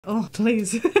Oh,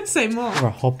 please, say more. Or a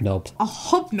hobnob. A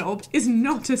hobnob is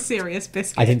not a serious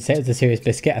biscuit. I didn't say it was a serious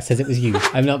biscuit. I said it was you.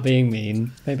 I'm not being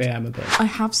mean. Maybe I am a bit. I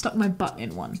have stuck my butt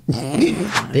in one.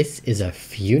 This is a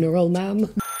funeral,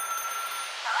 ma'am.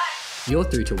 You're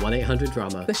through to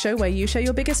 1-800-DRAMA. The show where you share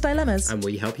your biggest dilemmas. And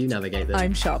we help you navigate them.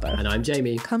 I'm Shaaba. And I'm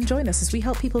Jamie. Come join us as we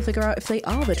help people figure out if they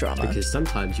are the drama. Because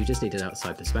sometimes you just need an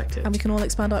outside perspective. And we can all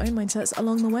expand our own mindsets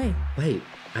along the way. Wait,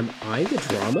 am I the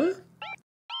drama?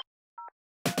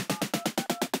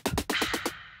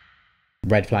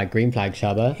 Red flag, green flag,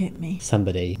 Shaaba. Hit me.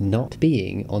 Somebody not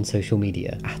being on social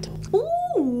media at all. Ooh.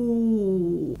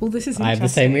 Well, this is interesting. I have the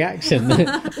same reaction.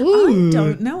 I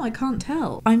don't know. I can't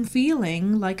tell. I'm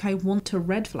feeling like I want to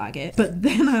red flag it, but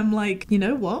then I'm like, you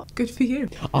know what? Good for you.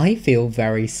 I feel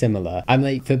very similar. I'm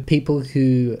like, for people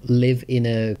who live in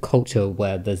a culture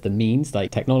where there's the means,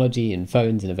 like technology and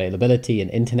phones and availability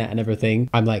and internet and everything,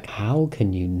 I'm like, how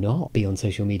can you not be on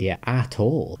social media at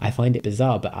all? I find it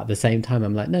bizarre, but at the same time,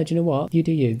 I'm like, no, do you know what? You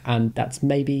do you. And that's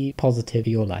maybe positive for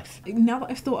your life. Now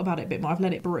that I've thought about it a bit more, I've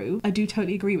let it brew. I do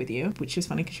totally agree with you, which is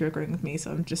funny because you're agreeing with me,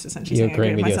 so I'm just essentially saying I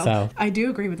agree with myself. Yourself. I do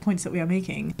agree with the points that we are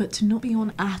making, but to not be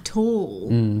on at all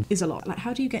is a lot. Like,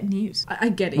 how do you get news? I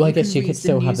get it. Well, I guess you could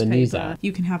still have a news app.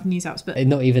 You can have news apps, but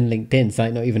not even LinkedIn. It's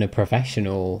like not even a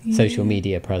professional social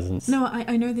media presence. No,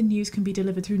 I know the news can be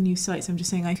delivered through news sites. I'm just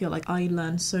saying I feel like I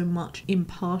learn so much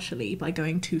impartially by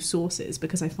going to sources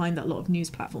because I find that a lot of news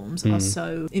platforms are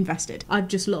so invested. I've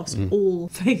just lost all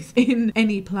faith in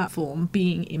any platform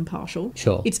being impartial.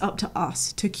 Sure. It's up to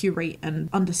us to curate and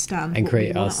understand and what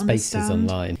create we our want to spaces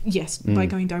understand. online. Yes, by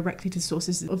going directly to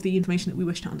sources of the information that we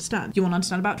wish to understand. You want to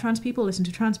understand about trans people? Listen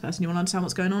to trans person. You want to understand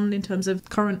what's going on in terms of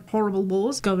current horrible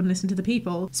wars? Go and listen to the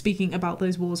people speaking about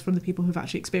those wars from the people who've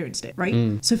actually experienced it,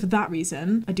 right? So for that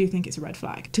reason, I do think it's a red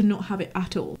flag to not have it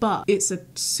at all. But it's a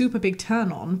super big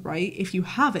turn on, right? If you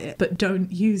have it, but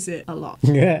don't use it a lot.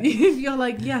 Yeah. If you're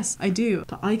like, yes, I do,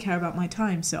 but I care about my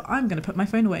time, so I'm going to put my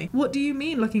phone away. What do you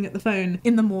mean looking at the phone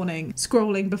in the morning,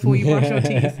 scrolling before you brush your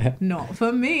teeth? Not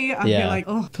for me. I'd be like,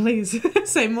 oh, please,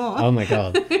 say more. Oh my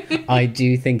God. I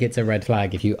do think it's a red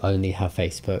flag if you only have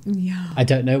Facebook. Yeah. I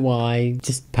don't know why,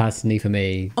 just personally for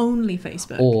me. Only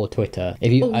Facebook. Or Twitter.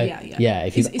 If you,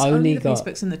 if you've it's only the got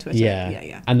Facebooks and the Twitter.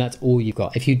 Yeah. And that's all you've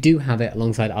got. If you do have it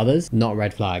alongside others, not a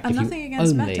red flag. And if nothing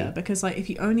against Meta, because like if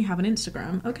you only have an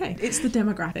Instagram, okay, it's the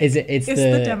demographic. It's the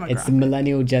demographic. It's the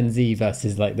millennial Gen Z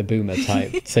versus like the boomer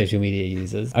type social media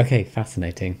users. Okay,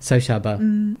 fascinating. So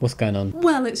Shaaba, what's going on?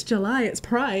 Well, it's July, it's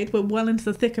Pride. We're well into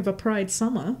the thick of a Pride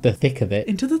summer. The thick of it.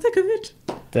 Into the thick of it.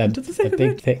 Into the thick of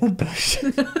it. Thick bush.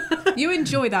 You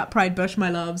enjoy that Pride bush, my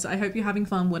loves. I hope you're having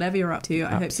fun, whatever you're up to.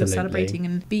 I hope you're celebrating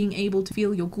and being able to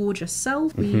feel your gorgeous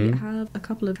self. We have a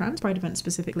couple of Trans Pride events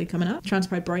specifically coming up. Trans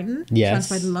Pride Brighton. Yes.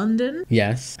 Trans Pride London.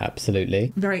 Yes,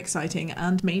 absolutely. Very exciting.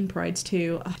 And main Prides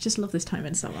too. I just love this time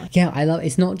in summer. Yeah, I love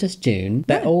it's not just June.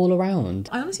 They're all around.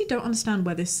 I honestly don't understand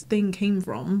where this thing came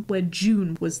from, where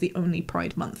June was the only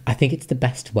Pride month. I think it's the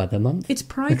best weather month. It's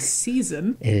Pride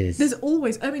season. It is. There's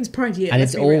always, I mean, it's Pride year. And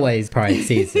it's always Pride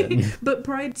season. But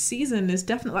Pride season is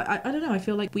definitely, I don't know, I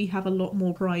feel like we have a lot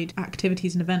more Pride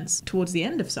activities and events towards the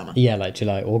end of summer. Yeah, like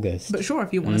July, August. But sure,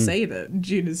 if you want to say that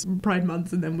June is Pride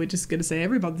month and then we're just going to say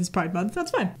every month is Pride month,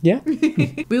 that's fine. Yeah.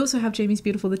 We also have Jamie's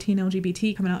Beautiful, the Teen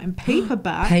LGBT coming out in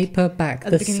paperback. Paperback,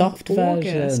 the soft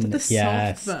version. The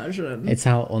soft version. It's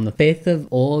out on the 5th of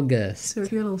August. So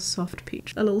if you're a little soft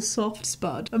peach, a little soft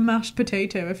spud, a mashed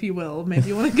potato, if you will, maybe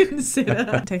you want to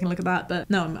consider taking a look at that. But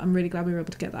no, I'm really glad we were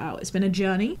able to get that out. It's been a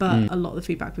journey, but a lot of the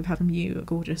feedback we've had from you,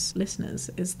 gorgeous listeners,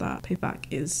 is that paperback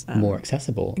is more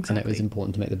accessible. Exactly. And it was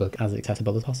important to make the book as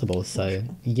accessible as possible. So,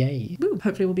 yay. Woo.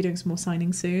 Hopefully we'll be doing some more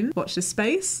signings soon. Watch this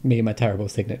space. Me and my terrible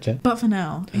signature. But for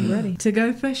now, are you ready to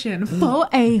go fishing for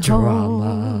a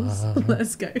drama?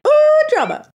 Let's go. Oh,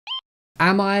 drama.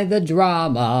 Am I the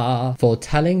drama for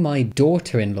telling my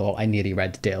daughter-in-law, I nearly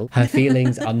read Dill, her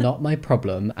feelings are not my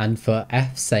problem and for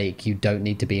F's sake you don't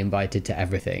need to be invited to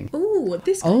everything? Ooh,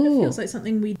 this kind of feels like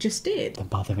something we just did. The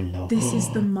mother-in-law. This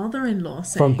is the mother-in-law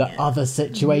saying from the other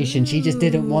situation. She just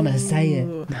didn't want to say it.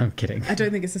 No, I'm kidding. I don't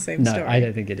think it's the same story. No, I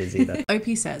don't think it is either.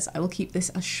 OP says, I will keep this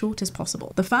as short as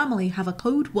possible. The family have a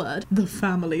code word. The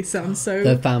family sounds so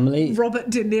the family Robert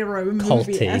De Niro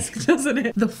movie-esque, doesn't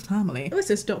it? The family. Oh, it's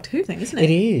this Doctor Who thing, isn't isn't it?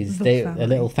 It is. The They're family. a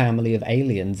little family of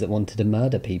aliens that wanted to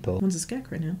murder people. One's a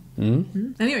scarecrow now.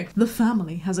 Mm? Anyway, the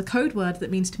family has a code word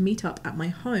that means to meet up at my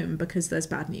home because there's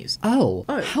bad news. Oh,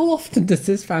 how often does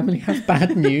this family have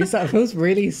bad news? That feels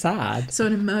really sad. So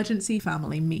an emergency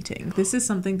family meeting. This is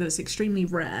something that's extremely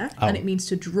rare, and it means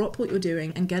to drop what you're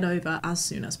doing and get over as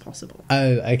soon as possible.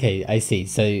 Oh, okay, I see.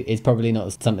 So it's probably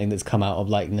not something that's come out of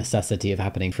like necessity of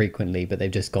happening frequently, but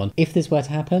they've just gone, if this were to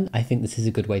happen, I think this is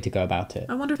a good way to go about it.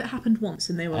 I wonder if it happened once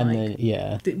and they were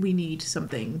that we need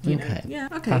something, you know. Yeah,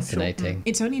 okay. Fascinating. Sure.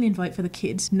 It's only an invite for the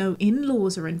kids. No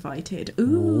in-laws are invited.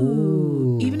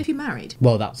 Ooh. Even if you're married.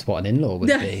 Well, that's what an in-law would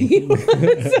be.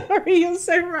 Sorry, you're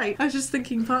so right. I was just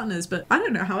thinking partners, but I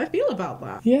don't know how I feel about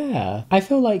that. Yeah. I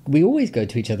feel like we always go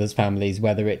to each other's families,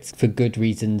 whether it's for good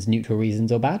reasons, neutral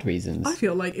reasons, or bad reasons. I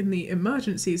feel like in the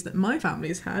emergencies that my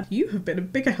family's had, you have been a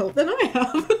bigger help than I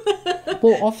have.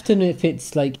 Well, often if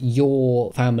it's like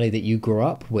your family that you grew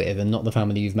up with and not the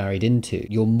family you've married into,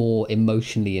 you're more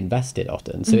emotionally invested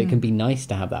often. So it can be nice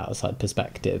to have that outside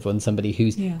perspective on somebody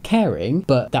who's caring,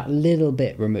 but that little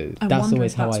bit removed. That's wonder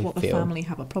always if how that's I what feel. the family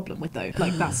have a problem with, though.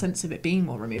 Like that sense of it being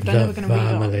more removed. I know we're going to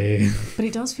read on, but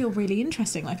it does feel really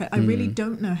interesting. Like I really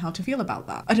don't know how to feel about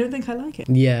that. I don't think I like it.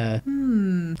 Yeah.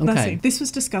 Let's see. This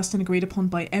was discussed and agreed upon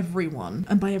by everyone.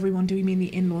 And by everyone, do we mean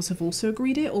the in-laws have also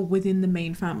agreed it, or within the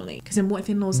main family? Because then what if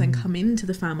in-laws then come into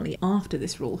the family after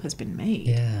this rule has been made?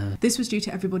 Yeah. This was due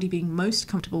to everybody being most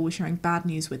comfortable with sharing bad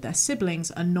news with their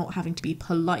siblings and not having to be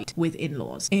polite with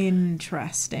in-laws.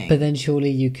 Interesting. But then surely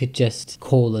you could just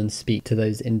call and speak to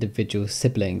those individual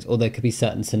siblings, or there could be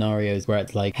certain scenarios where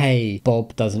it's like, hey,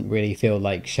 Bob doesn't really feel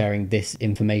like sharing this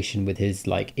information with his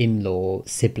like in-law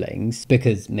siblings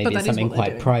because maybe it's something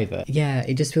quite private. Yeah,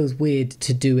 it just feels weird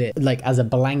to do it like as a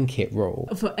blanket rule.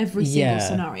 For every single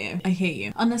scenario. I hear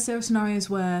you. Unless there are scenarios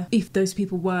where if those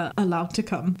people were allowed to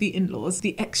come, the in-laws,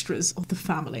 the extras of the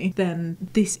family, then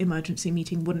this emergency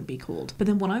meeting wouldn't be called. But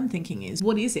then what I'm thinking is,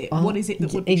 what is it? What is it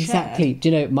that would be exactly shared? Do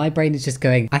you know, my brain is just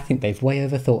going, I think they've way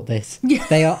overthought this. Yeah.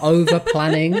 They are over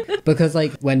planning because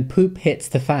like when poop hits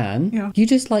the fan, you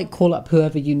just like call up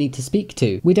whoever you need to speak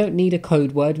to. We don't need a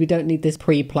code word. We don't need this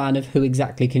pre-plan of who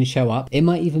exactly can show up. It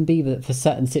might even be that for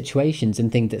certain situations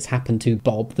and things that's happened to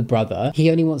Bob, the brother, he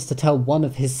only wants to tell one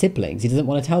of his siblings. He doesn't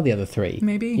want to tell the other three.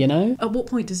 Maybe. You know? At what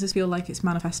point does this feel like it's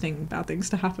manifesting bad things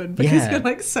to happen? Because you're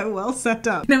like so well set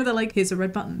up. You know, they're like, here's a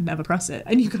red button, never press it.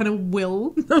 And you kind of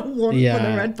will want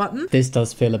the red button. This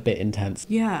does feel a bit intense.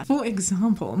 Yeah. For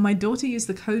example, my daughter used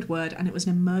the code word and it was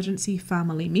an emergency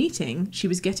family meeting. She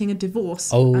was getting a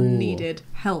divorce and needed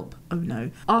help. Oh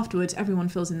no. Afterwards, everyone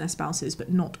fills in their spouses,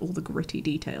 but not all the gritty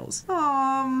details.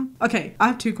 Okay, I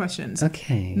have two questions.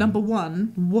 Okay. Number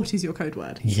one, what is your code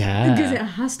word? Yeah. Because it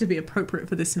has to be appropriate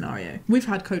for this scenario. We've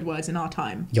had code words in our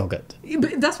time. Yogurt.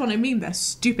 But that's what I mean, they're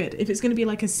stupid. If it's going to be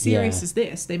like as serious as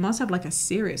this, they must have like a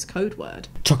serious code word.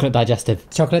 Chocolate digestive.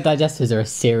 Chocolate digestives are a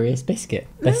serious biscuit.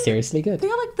 They're seriously good. They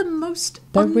are like the most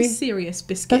unserious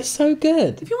biscuit. They're so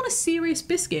good. If you want a serious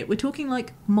biscuit, we're talking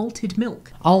like malted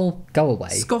milk. Oh, go away.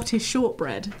 Scottish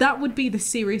shortbread. That would be the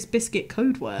serious biscuit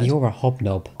code word. You're a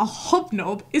hobnob. A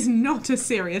hobnob is not a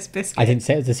serious biscuit. I didn't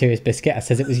say it was a serious biscuit. I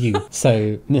said it was you.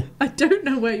 So... I don't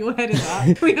know where your head is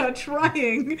at. We are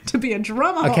trying to be a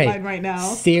drama hotline right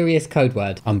now. Serious code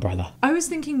word. Umbrella. I was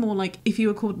thinking more like if you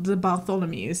were called the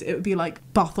Bartholomews, it would be like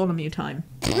Bartholomew time.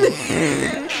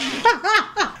 I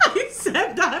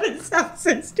said that. It sounds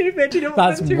so stupid. You know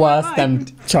what That's worse than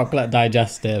chocolate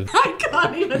digestive. I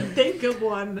can't even think of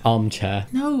one. Armchair.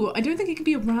 No, I don't think it could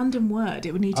be a random word.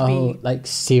 It would need to be... like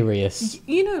serious.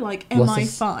 You know, like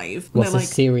MI5. What's a like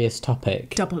serious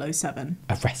topic? 007.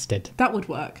 Arrested. That would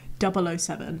work.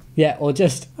 007. Yeah, or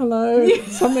just, hello,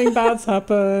 something bad's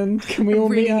happened. Can we all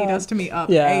meet up? Really need us to meet up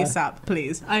ASAP,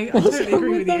 please. I totally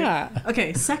agree with you.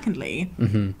 Okay, secondly,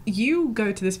 you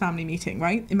go to this family meeting,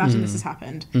 right? Imagine this has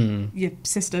happened. Your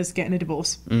sister's getting a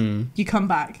divorce. You come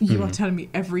back. You are telling me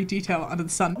every detail under the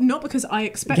sun. Not because I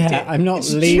expect it. Yeah, I'm not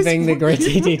leaving the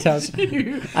gritty details.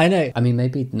 I know. I mean,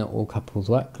 maybe not all couples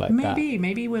work like that.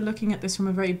 Maybe we're looking at this from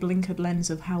a very blinkered lens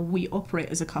of how we operate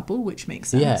as a couple, which makes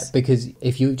sense. Yeah, because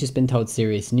if you've just been told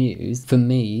serious news, for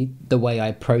me, the way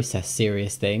I process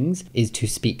serious things is to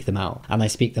speak them out. And I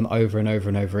speak them over and over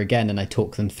and over again, and I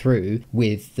talk them through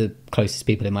with the closest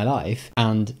people in my life,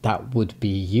 and that would be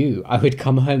you. I would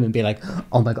come home and be like,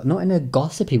 oh my god, not in a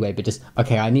gossipy way, but just,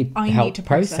 okay, I need help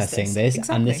processing this,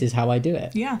 exactly. And this is how I do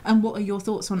it. Yeah, and what are your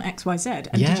thoughts on XYZ?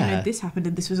 And did you know this happened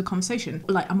and this was a conversation?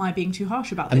 Like, am I being too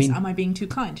harsh about this? Am I being too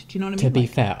kind? Do you know what I mean? To be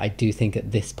fair, I do think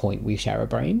at this point we share a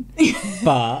brain,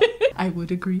 but... I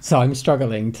would agree. So I'm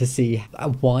struggling to see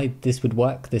why this would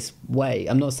work this way.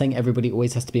 I'm not saying everybody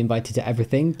always has to be invited to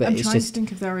everything, but I'm it's trying just... to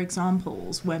think if there are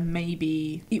examples where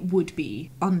maybe it would be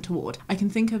untoward. I can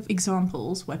think of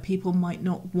examples where people might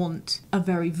not want a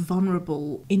very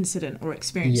vulnerable incident or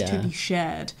experience to be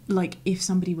shared, like if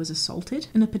somebody was assaulted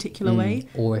in a particular way.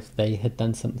 Or if they had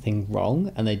done something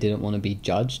wrong and they didn't want to be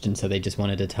judged, and so they just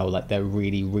wanted to tell like their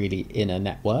really, really inner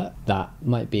network. That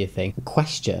might be a thing.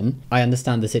 Question, I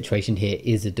understand the situation here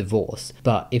is a divorce,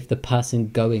 but if the person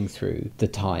going through the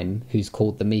time who's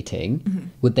called the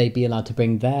meeting, would they be allowed to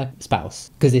bring their spouse?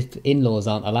 Because if in-laws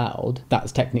aren't allowed,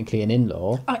 that's technically an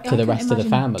in-law to the rest of the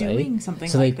family. Doing something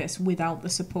so like this without the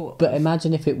support. But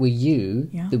imagine if it were you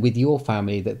with your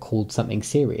family that called something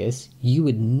serious, you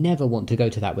would never want to go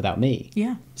to that without me.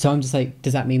 Yeah. So I'm just like,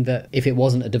 does that mean that if it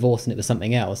wasn't a divorce and it was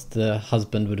something else, the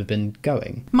husband would have been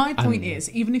going? My point is,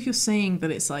 even if you're saying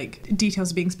that it's like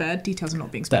details are being spared, details are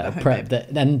not being spared at home,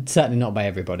 babe. And certainly not by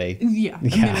everybody. Yeah,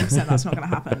 1,000,000% that's not going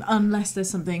to happen. Unless there's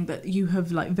something that you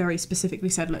have like very specifically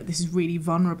said, look, this is really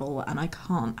vulnerable and I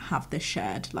can't have this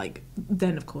shared. Like,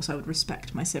 then of course I would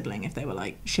respect my sibling if they were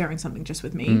like sharing something just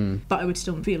with me. But I would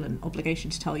still feel an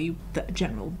obligation to tell you the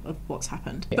general of what's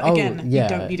happened. But again, you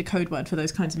don't need a code word for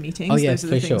those kinds of meetings. Those are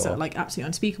the things that are like absolutely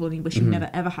unspeakable and you wish you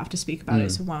never ever have to speak about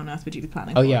it. So why on earth would you be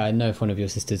planning for it? I know if one of your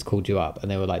sisters called you up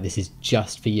and they were like, this is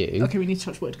just for you. Okay, we need to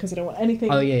touch wood because I don't want anything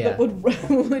that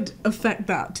would affect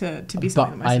that to be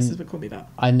something that my sisters would call me that.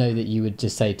 I know that you would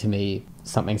just say to me,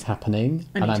 something's happening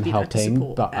and I'm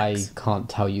helping, but X. I can't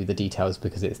tell you the details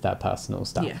because it's their personal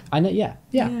stuff. Yeah. I know, yeah.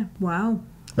 Wow.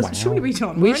 Should we read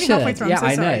on? We're only should. halfway through. I'm so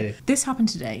I sorry. know. This happened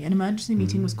today. An emergency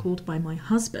meeting was called by my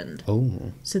husband.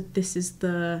 Oh. So this is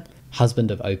the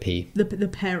husband of OP. The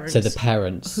parents. So the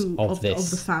parents of this.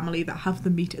 Of the family that have the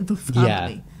meeting. The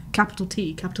family. Yeah. Capital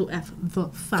T, capital F, the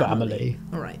family.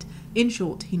 All right. In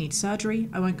short, he needs surgery.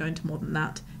 I won't go into more than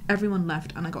that. Everyone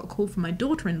left and I got a call from my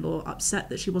daughter-in-law upset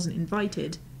that she wasn't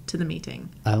invited to the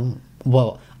meeting. Oh.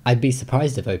 Well, I'd be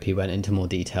surprised if OP went into more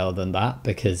detail than that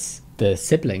because the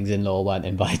siblings-in-law weren't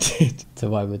invited. So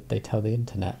why would they tell the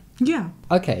internet? Yeah.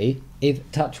 Okay, if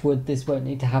touch wood, this won't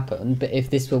need to happen, but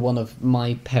if this were one of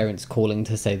my parents calling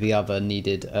to say the other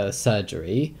needed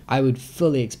surgery, I would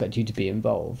fully expect you to be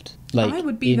involved. Like, I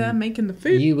would be there making the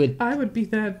food. You would. I would be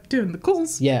there doing the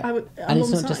calls. Yeah. I would, and it's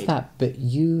not just that, but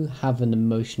you have an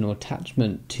emotional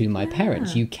attachment to my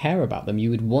parents. You care about them.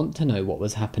 You would want to know what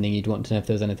was happening. You'd want to know if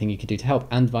there was anything you could do to help,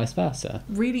 and vice versa.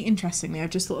 Really interestingly, I've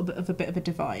just thought of a bit of a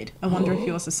divide. I wonder if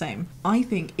yours the same. I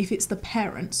think if it's the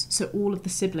parents, so all of the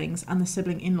siblings and the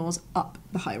sibling in-laws up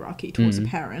the hierarchy towards the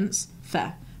parents,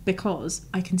 fair. Because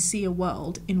I can see a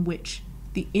world in which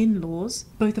the in-laws,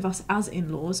 both of us as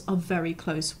in-laws, are very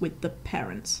close with the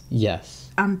parents. Yes.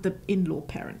 And the in-law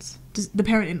parents. The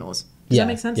parent in-laws. Does that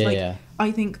make sense? Yeah.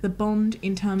 I think the bond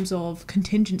in terms of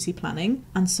contingency planning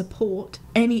and support,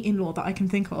 any in-law that I can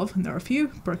think of, and there are a few,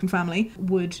 broken family,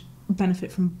 would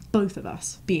benefit from both of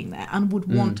us being there and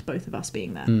would want both of us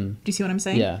being there. Do you see what I'm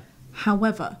saying? Yeah.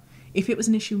 However, if it was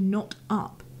an issue not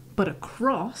up, but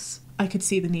across, I could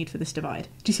see the need for this divide.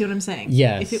 Do you see what I'm saying?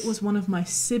 Yes. If it was one of my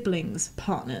siblings'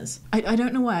 partners, I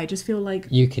don't know why, I just feel like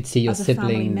you could see your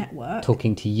sibling network,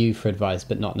 talking to you for advice,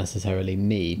 but not necessarily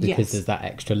me, because there's that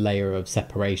extra layer of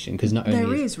separation. Because not only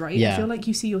there is, right? Yeah. I feel like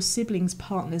you see your siblings'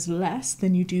 partners less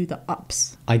than you do the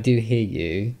ups. I do hear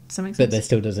you. Does that make sense? But there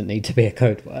still doesn't need to be a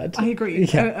code word. I agree.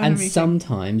 Yeah. And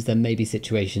sometimes there may be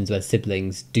situations where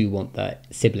siblings do want their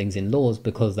siblings-in-laws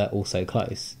because they're also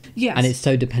close. Yes. And it's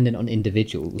so dependent on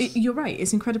individuals. You're right.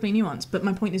 It's incredibly nuanced. But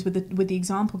my point is with the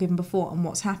example given before and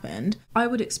what's happened, I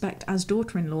would expect as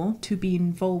daughter-in-law to be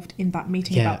involved in that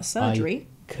meeting about the surgery.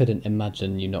 I couldn't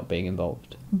imagine you not being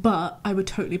involved. But I would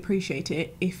totally appreciate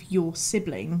it if your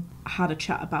sibling had a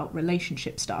chat about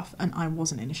relationship stuff and I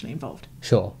wasn't initially involved.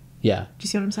 Sure. Yeah. Do you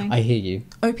see what I'm saying? I hear you.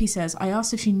 Opie says, I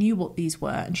asked if she knew what these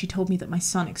were and she told me that my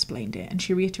son explained it and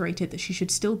she reiterated that she should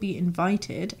still be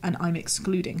invited and I'm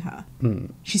excluding her.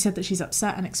 She said that she's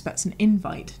upset and expects an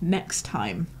invite next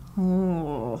time.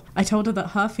 Oh, I told her that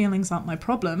her feelings aren't my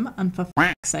problem and for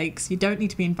f***'s sakes, you don't need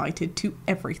to be invited to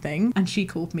everything, and she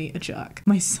called me a jerk.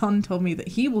 My son told me that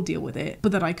he will deal with it,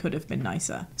 but that I could have been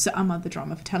nicer. So am I the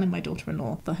drama for telling my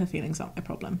daughter-in-law that her feelings aren't my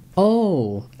problem?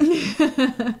 Oh,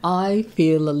 I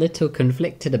feel a little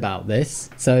conflicted about this.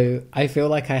 So I feel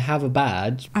like I have a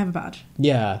badge. I have a badge.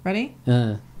 Yeah. Ready?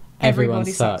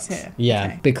 Everybody sucks here. Yeah,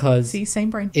 Okay. because See, same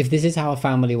brain. if this is how a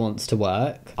family wants to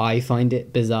work, I find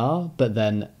it bizarre, but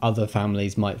then other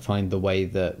families might find the way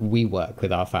that we work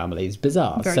with our families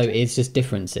bizarre. Very So true. it's just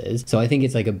differences. So I think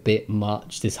it's like a bit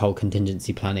much, this whole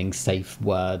contingency planning safe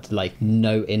word, like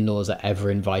no in-laws are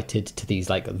ever invited to these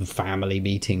like family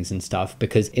meetings and stuff,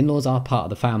 because in-laws are part of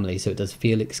the family, so it does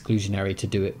feel exclusionary to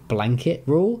do it blanket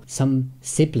rule. Some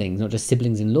siblings, not just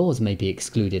siblings-in-laws, may be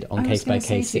excluded on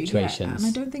case-by-case situations. And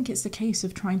I don't think it's the case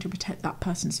of trying to protect that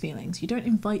person's feelings. You don't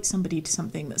invite somebody to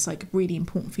something that's like really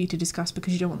important for you to discuss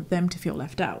because you don't want them to feel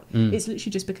left out. It's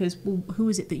literally just because, well, who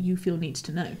is it that you feel needs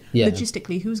to know? Yeah.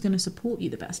 Logistically, who's going to support you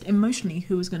the best? Emotionally,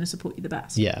 who is going to support you the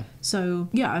best? Yeah. So,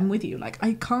 yeah, I'm with you. Like,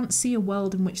 I can't see a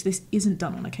world in which this isn't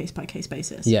done on a case-by-case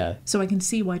basis. Yeah. So I can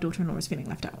see why daughter-in-law is feeling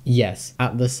left out. Yes,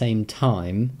 at the same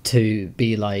time, to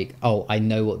be like, oh, I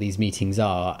know what these meetings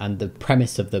are and the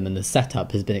premise of them and the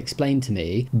setup has been explained to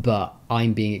me, but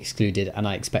I'm being excluded and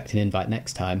I expect an invite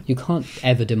next time. You can't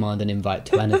ever demand an invite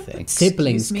to anything.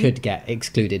 Siblings me? could get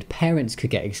excluded. Parents could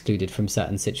get excluded from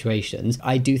certain situations.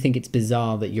 I do think it's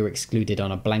bizarre that you're excluded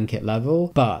on a blanket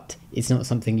level, but it's not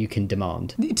something you can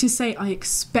demand. To say, I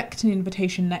expect an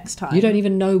invitation next time. You don't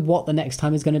even know what the next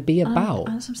time is going to be about.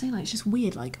 That's what I'm saying. Like, it's just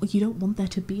weird. Like, you don't want there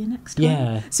to be a next time.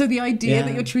 Yeah. So the idea Yeah.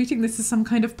 that you're treating this as some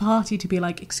kind of party to be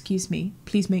like, excuse me,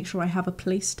 please make sure I have a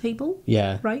place table.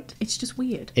 Yeah. Right? It's just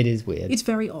weird. It is weird. It's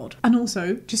very odd. And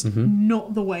also, just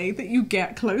not the way that you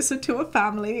get closer to a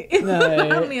family. If No. the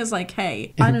family is like,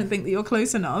 hey, I don't think that you're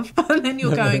close enough. And then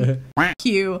you're going, F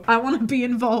you, I want to be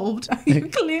involved. You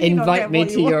clearly not Invite get me what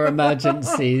to you your want.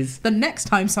 emergencies. The next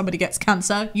time somebody gets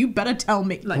cancer, you better tell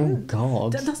me. Like, Oh,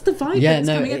 God. That's the vibe Yeah, that's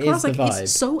no, coming it across. is the Like, vibe.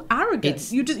 it's so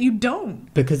arrogant. You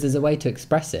don't. Because there's a way to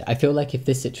express it. I feel like if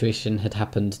this situation had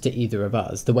happened to either of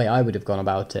us, the way I would have gone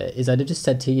about it is I'd have just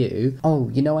said to you, oh,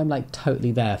 you know, I'm like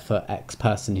totally there for X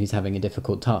person who's having a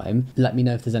difficult time. Let me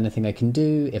know if there's anything I can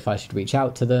do, if I should reach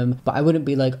out to them. But I wouldn't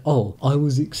be like, oh, I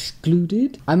was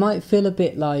excluded. I might feel a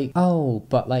bit like, oh,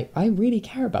 but like, I really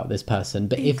care about this person.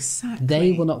 But Exactly. if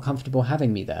they were not comfortable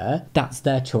having me there, that's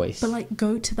their choice. But like,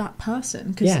 go to that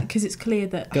person Yeah. because it's clear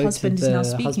that Go to husband is now the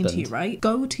speaking to you, husband. right?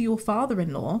 Go to your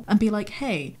father-in-law and be like,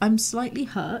 hey, I'm slightly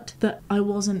hurt that I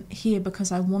wasn't here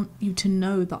because I want you to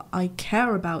know that I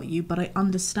care about you, but I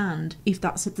understand if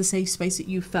that's the safe space that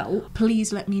you felt.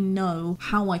 Please let me know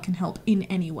how I can help in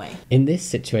any way. In this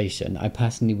situation, I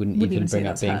personally wouldn't even say bring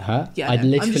up that's being her. hurt. Yeah, I'd no.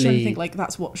 literally... I'm just trying to think like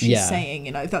that's what she's Yeah. saying,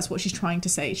 you know, if that's what she's trying to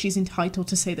say. She's entitled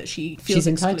to say that she feels She's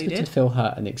entitled excluded. to feel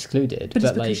hurt and excluded. But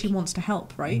it's because like, she wants to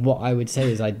help, right? what I would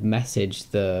say is I'd message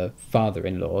the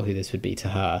father-in-law, who this would be to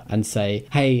her, and say,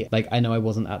 hey, like, I know I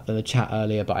wasn't at the chat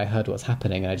earlier, but I heard what's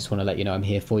happening and I just want to let you know I'm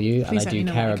here for you. Please and I let me do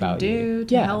know care what I can about do you.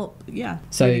 to help. Yeah,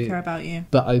 So- really care about you.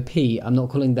 But OP, I'm not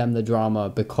calling them the drama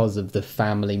because of the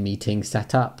family meeting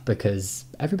setup, because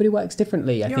everybody works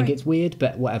differently. I You're think right. it's weird,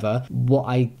 but whatever. What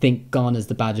I think garners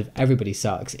the badge of everybody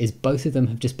sucks is both of them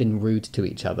have just been rude to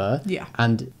each other. Yeah.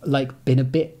 And like been a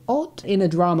bit odd in a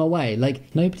drama way.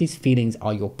 Like, nobody's feelings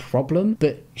are your problem,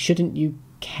 but shouldn't you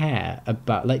care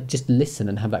about, like, just listen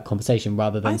and have that conversation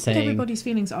rather than I saying... think everybody's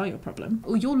feelings are your problem.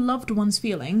 Or your loved one's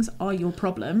feelings are your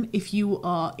problem if you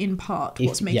are in part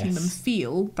what's making yes. them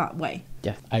feel that way.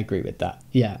 Yeah, I agree with that.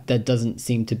 Yeah, there doesn't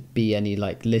seem to be any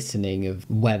like listening of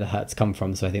where the hurts come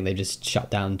from, so I think they just shut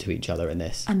down to each other in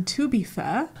this. And to be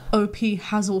fair, OP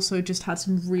has also just had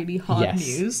some really hard Yes.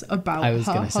 news about I was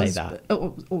her gonna say husband, that.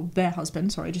 or their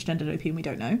husband. Sorry, I just gendered OP and we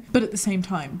don't know. But at the same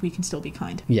time, we can still be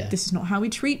kind. Yeah. This is not how we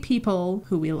treat people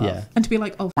who we love. Yeah. And to be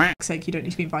like, oh, for fuck's sake, you don't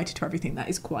need to be invited to everything. That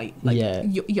is quite like Yeah.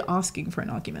 you're asking for an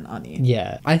argument, aren't you?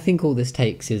 Yeah, I think all this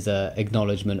takes is a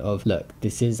acknowledgement of, look,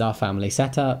 this is our family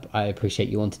setup. I appreciate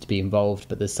you wanted to be involved,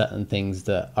 but there's certain things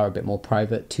that are a bit more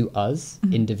private to us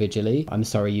individually. I'm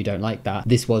sorry you don't like that.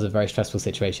 This was a very stressful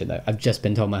situation though. I've just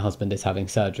been told my husband is having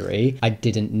surgery. I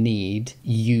didn't need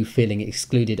you feeling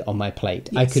excluded on my plate.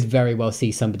 I Yes. could very well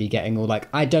see somebody getting all like,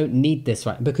 I don't need this,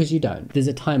 right? Because you don't. There's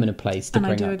a time and a place to And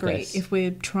bring I do up agree. this. If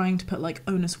we're trying to put like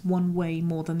onus one way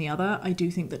more than the other, I do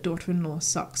think that daughter-in-law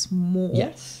sucks more.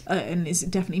 Yes. And is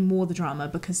definitely more the drama,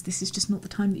 because this is just not the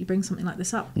time that you bring something like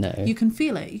this up. No. You can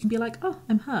feel it. You can be like, oh,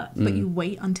 I'm hurt. But you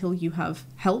wait until you have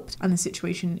helped and the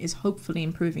situation is hopefully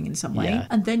improving in some way. Yeah.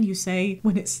 And then you say,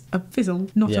 when it's a fizzle,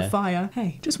 not Yeah. a fire,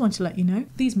 hey, just want to let you know,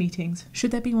 these meetings,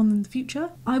 should there be one in the future?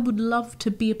 I would love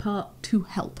to be a part to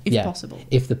help, if possible.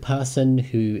 If the person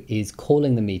who is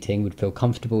calling the meeting would feel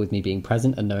comfortable with me being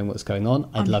present and knowing what's going on,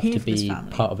 I'd I'm love here to for this be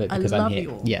family. part of it because I I'm love here.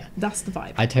 you all. Yeah. That's the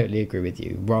vibe. I totally agree with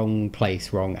you. Wrong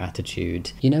place, wrong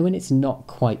attitude. You know when it's not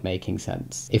quite making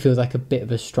sense? It feels like a bit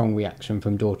of a strong reaction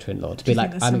from daughter-in-law. world. To Do be you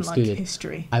like, think there's I'm some, excluded.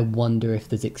 history? I wonder if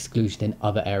there's exclusion in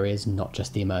other areas, not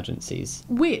just the emergencies.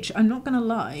 Which, I'm not going to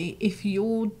lie, if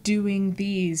you're doing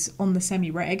these on the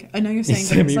semi-reg, I know you're saying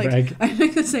that it's Semi-reg. I know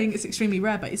you're saying it's extremely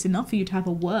rare, but it's enough for you to have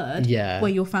a word Yeah.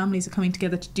 where your families are coming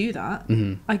together to do that.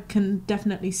 I can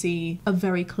definitely see a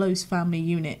very close family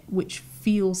unit which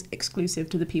feels exclusive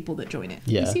to the people that join it.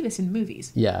 Yeah. You see this in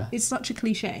movies. Yeah. It's such a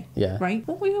cliche, Yeah. right?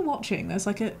 What we were watching, there's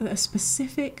like a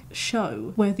specific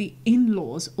show where the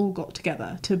in-laws all got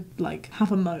together to like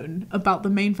have a moan about the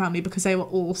main family because they were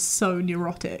all so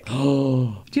neurotic.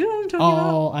 Oh, Do you know what I'm talking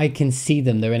about? I can see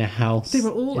them. They're in a house. They were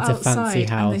all it's a fancy outside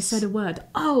house. and they said a word.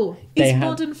 Oh, They it's had-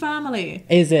 Modern Family.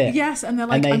 Is it? Yes, and they're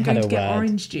like, And they I'm had going a to get word.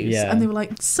 orange juice. Yeah. And they were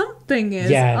like, something is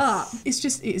Yes. up. It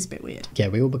is a bit weird. Yeah,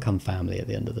 we all become family at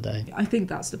the end of the day. I think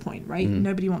that's the point, right?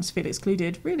 Nobody wants to feel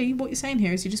excluded. Really, what you're saying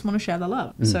here is you just want to share the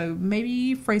love. So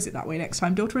maybe phrase it that way next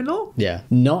time, daughter-in-law. Yeah.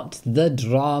 Not the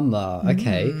drama.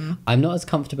 Okay. I'm not as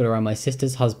comfortable around my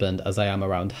sister's husband as I am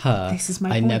around her. This is my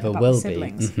I point never about will the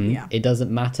siblings. be. Yeah. It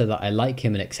doesn't matter that I like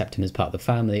him and accept him as part of the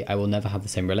family. I will never have the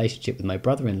same relationship with my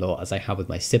brother-in-law as I have with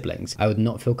my siblings. I would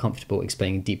not feel comfortable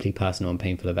explaining deeply personal and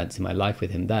painful events in my life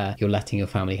with him there. You're letting your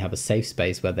family have a safe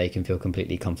space where they can feel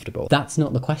completely comfortable. That's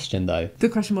not the question, though. The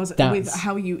question was with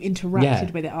how you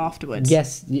interacted with it afterwards.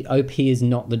 Yes, the OP is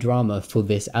not the drama for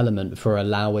this element, for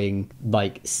allowing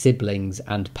like siblings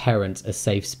and parents a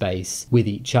safe space with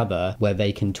each other where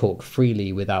they can talk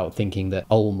freely without thinking that,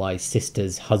 oh, my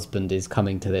sister's husband is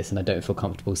coming to this and I don't feel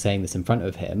comfortable saying this in front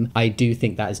of him. I do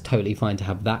think that is totally fine to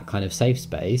have that kind of safe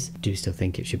space. Do still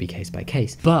think it should be case by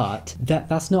case, but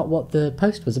that's not what the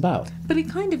post was about. But it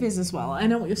kind of is as well. I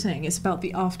know what you're saying. It's about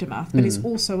the aftermath, but it's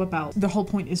also about the whole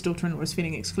point is daughter-in-law is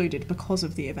feeling excluded because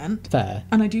of the event. Fair.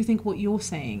 And I do think what you're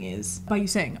saying is, by you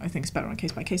saying, I think it's better on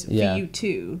case by case, Yeah. for you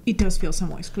too, it does feel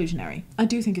somewhat exclusionary. I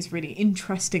do think it's a really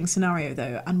interesting scenario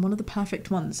though, and one of the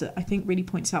perfect ones that I think really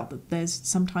points out that there's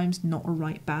sometimes not a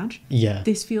right badge. Yeah.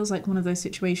 This feels like one of those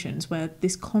situations where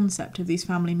this concept of these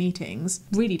family meetings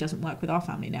really doesn't work with our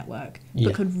family network, but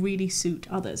Yeah. could really suit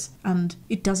others. And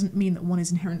it doesn't mean that one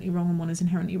is inherently wrong and one is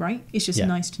inherently right. It's just Yeah.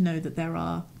 nice to know that there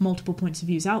are multiple points of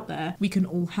views out there. We can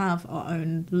all have our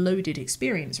own loaded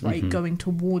experience, right, going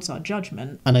towards our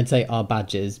judgment. And I'd say our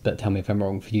badges, but tell me if I'm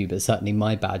wrong for you, but certainly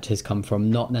my badge has come from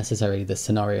not necessarily the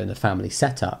scenario and the family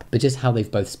setup, but just how they've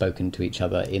both spoken to each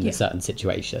other in a certain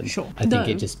situation. Sure. I think Though-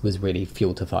 it just was really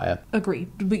fuel to fire. Agreed.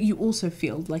 But you also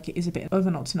feel like it is a bit of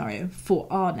an odd scenario for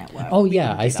our network. Oh We yeah,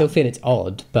 wouldn't I do still that. feel it's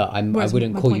odd, but I Whereas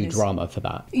wouldn't my call point you is- drama for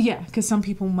that. Yeah, because some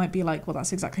people might be like, well,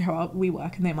 that's exactly how we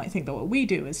work, and they might think that what we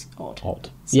do is odd. Odd.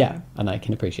 So- Yeah, and I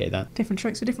can appreciate that. Different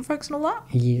strokes for different folks and all that.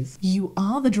 Yes. You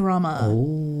are the drama.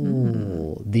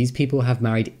 Oh, these people have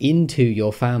married into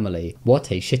your family.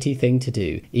 What a shitty thing to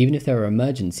do. Even if there are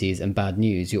emergencies and bad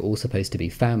news, you're all supposed to be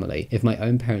family. If my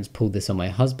own parents pulled this on my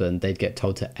husband, they'd get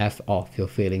told to F off. Your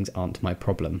feelings aren't my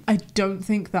problem. I don't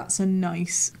think that's a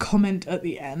nice comment at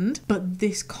the end, but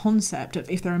this concept of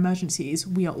if there are emergencies,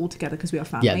 we are all together because we are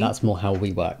family. Yeah, that's more how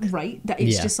we work. right. That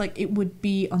it's Yeah. just like it would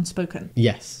be unspoken.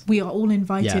 Yes. We are all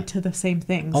invited Yeah. to the same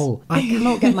things. Oh, I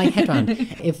cannot get my head around.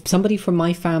 If somebody from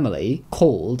my family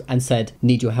called and said,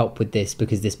 need your help with this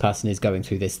because this person is going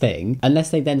through this thing, unless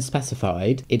they then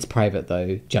specified, it's private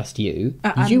though, just you,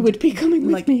 And, you would be coming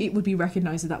with like me. it would be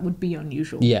recognised that would be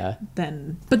unusual. Yeah.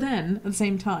 But then at the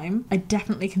same time, I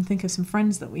definitely can think of some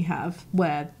friends that we have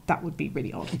where that would be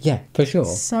really odd. Yeah, for sure.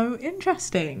 So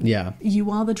interesting. Yeah.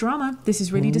 You are the drama. This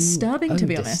is really Ooh, disturbing, to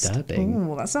be disturbing.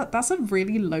 honest. Oh, that's a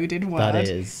really loaded word. That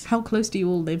is. How close do you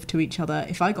all live to each other?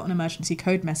 If I got an emergency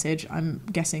code message, I'm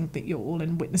guessing that you're all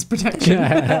in witness protection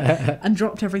and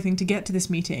dropped everything to get to this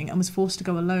meeting and was forced to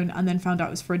go alone and then found out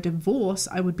it was for a divorce,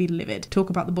 I would be livid. Talk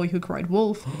about the boy who cried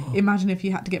wolf. Imagine if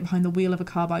you had to get behind the wheel of a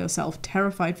car by yourself,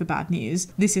 terrified for bad news.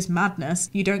 This is madness.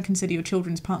 You don't consider your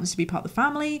children's partners to be part of the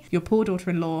family. Your poor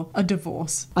daughter-in-law, a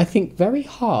divorce. I think very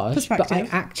harsh, but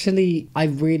I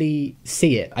really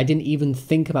see it. I didn't even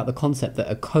think about the concept that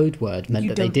a code word meant You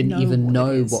that they don't didn't know even what it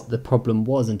know is. what the problem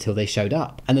was until they showed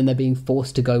up. And then they're being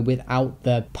forced to go without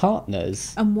their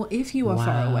partners. And what if you are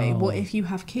far away? Wow. What if you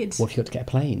have kids? What if you have to get a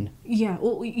plane? Yeah,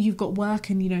 or you've got work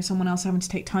and, someone else having to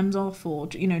take times off or,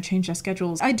 change their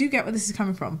schedules. I do get where this is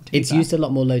coming from. It's used a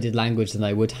lot more loaded language than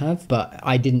I would have, but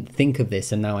I didn't think of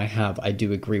this, and now I have. I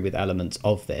do agree with elements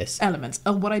of this. Elements.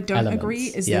 What I don't agree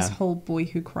is this whole boy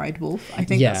who cried wolf. I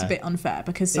think that's a bit unfair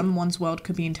because someone's world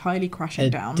could be entirely crashing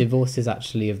down. Divorce is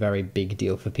actually a very big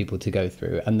deal for people to go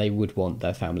through, and they would want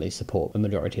their family support the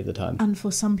majority of the time. And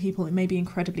for some people, it may be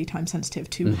incredibly time sensitive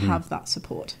to have that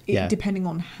support. Yeah. Depending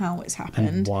on how it's happened,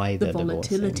 And why the they're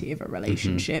volatility of a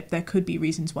relationship, there could be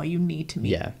reasons why you need to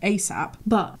meet Yeah. ASAP.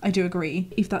 But I do agree,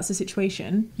 if that's the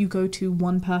situation, you go to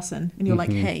one person and you're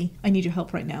like, hey, I need your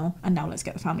help right now, and now let's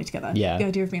get the family together. Yeah. The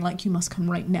idea of being like, you must come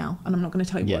right now, and I'm not going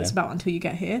to tell you Yeah. what it's about until you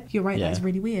get here. You're right, Yeah. that's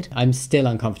really weird. I'm still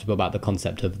uncomfortable about the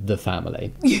concept of the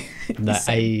family. That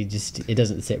it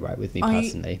doesn't sit right with me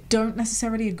personally. I don't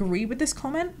necessarily agree with this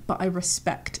comment, but I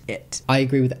respect it. I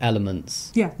agree with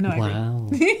elements. Yeah, no, I Wow.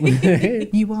 agree.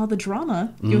 You are the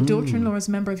drama. Your daughter-in-law is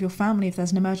a member of your family. If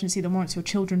there's an emergency that warrants your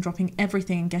children dropping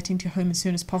everything and getting to home as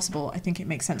soon as possible, I think it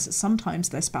makes sense that sometimes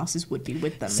their spouses would be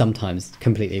with them. Sometimes.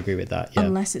 Completely agree with that, yeah.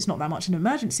 Unless it's not that much an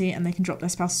emergency and they can drop their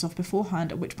spouses off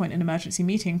beforehand, at which point an emergency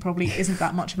meeting probably isn't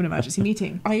that much of an emergency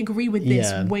meeting. I agree with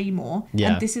this Yeah. way more.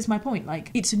 Yeah. And this is my point.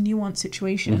 Like, it's a nuanced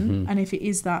situation, and if it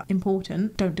is that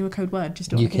important, don't do a code word. Just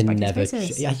do it on a case-by-case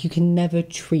basis. You can never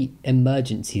treat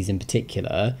emergencies in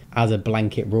particular as a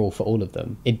blanket rule for all of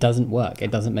them. It doesn't work.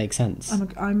 It doesn't make sense.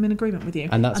 I'm in agreement with you.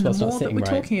 And that's what's the not more sitting that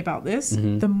we're right. talking about this,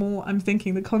 the more I'm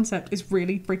thinking the concept is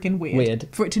really freaking weird.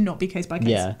 For it to not be case by case.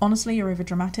 Yeah. Honestly, you're over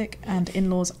dramatic, and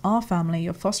in-laws are family.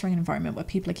 You're fostering an environment where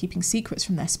people are keeping secrets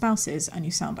from their spouses, and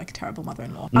you sound like a terrible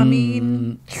mother-in-law. I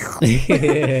mean,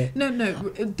 no.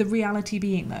 The reality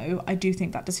being, though, I do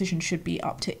think that decision should be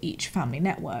up to each family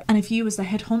network. And if you, as the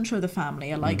head honcho of the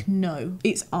family, are like, no,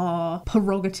 it's our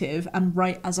prerogative and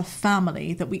right as a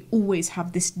family that we always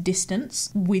have this distance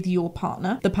with your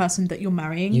partner, the person that you're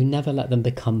marrying. You never let them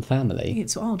become family.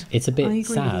 It's odd. It's a bit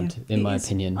sad, in my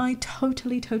opinion. I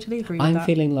totally agree with I'm that.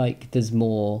 feeling like there's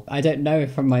more. I don't know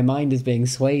if my mind is being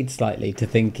swayed slightly to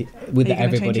think with Are you gonna change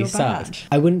everybody your sucks. badge?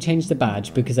 I wouldn't change the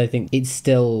badge because I think it's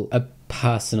still a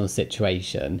personal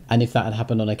situation, and if that had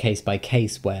happened on a case by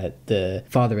case where the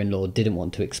father-in-law didn't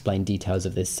want to explain details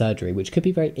of this surgery, which could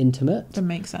be very intimate, That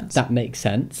makes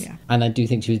sense. Yeah. And I do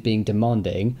think she was being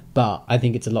demanding, but I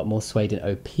think it's a lot more swayed in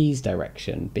OP's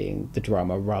direction, being the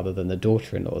drama rather than the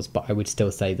daughter-in-law's. But I would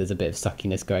still say there's a bit of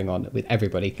suckiness going on with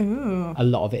everybody. Ooh. A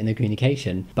lot of it in the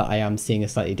communication, but I am seeing a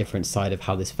slightly different side of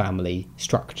how this family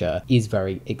structure is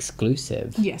very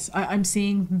exclusive. Yes, I'm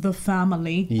seeing the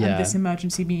family Yeah. and this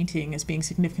emergency meeting as being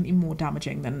significantly more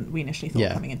damaging than we initially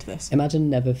thought coming into this. Imagine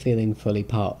never feeling fully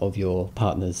part of your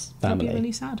partner's family. That would be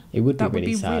really sad. It would be That would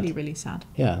really be sad. really, really sad.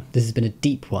 Yeah, this has been a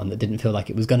deep one that didn't feel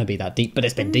like it was going to be that deep, but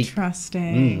it's been deep.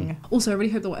 Interesting. Also, I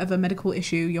really hope that whatever medical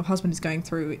issue your husband is going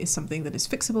through is something that is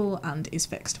fixable and is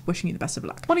fixed. Wishing you the best of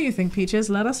luck. What do you think, Peaches?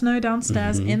 Let us know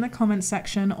downstairs in the comments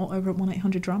section or over at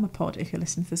 1-800-DRAMA-POD if you're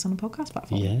listening to this on a podcast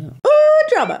platform. Yeah.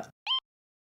 Drama!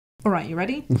 All right, you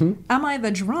ready? Am I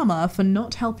the drama for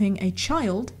not helping a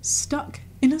child stuck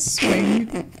in a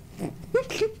swing?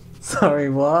 Sorry,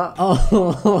 what?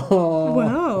 Oh.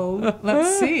 Well,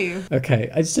 let's see. Okay,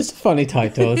 it's just a funny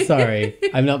title. Sorry.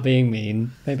 I'm not being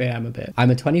mean. Maybe I am a bit. I'm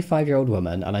a 25-year-old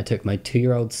woman and I took my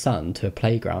 2-year-old son to a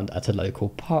playground at a local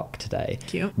park today.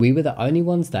 Cute. We were the only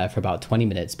ones there for about 20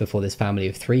 minutes before this family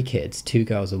of 3 kids, 2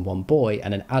 girls and 1 boy,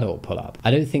 and an adult pull up.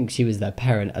 I don't think she was their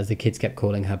parent as the kids kept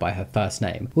calling her by her first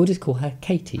name. We'll just call her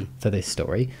Katie for this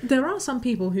story. There are some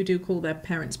people who do call their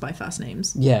parents by first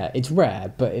names. Yeah, it's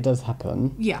rare, but it does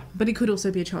happen. Yeah, but it could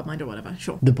also be a childminder or whatever,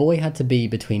 sure. The boy had to be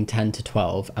between 10 to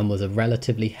 12 and was a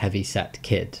relatively heavy-set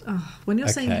kid. When you're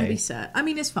saying Okay. heavy set, I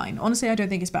mean, it's fine. Honestly, I don't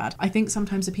think it's bad. I think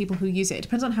sometimes the people who use it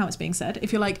depends on how it's being said.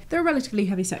 If you're like, they're a relatively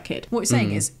heavy set kid, what you're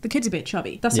saying is, the kid's a bit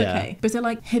chubby. That's Yeah. okay. But if they're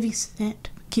like, heavy set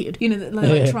kid, you know, they're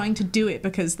like trying to do it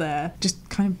because they're just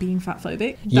kind of being fat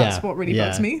phobic. That's what really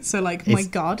bugs me. So like, my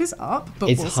guard is up, but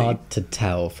It's we'll hard see. to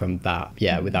tell from that,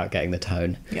 without getting the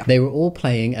tone. Yeah. They were all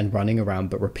playing and running around,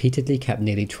 but repeatedly kept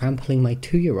nearly trampling my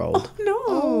 2-year-old.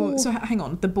 No. So hang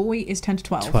on. The boy is 10 to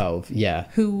 12. 12, yeah.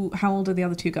 How old are the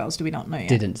other 2 girls? Do we not know yet?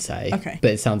 Didn't say. Okay.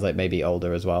 But it sounds like maybe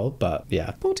older as well, but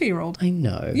yeah. 40-year-old. I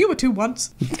know. You were 2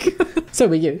 once. So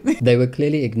were you. They were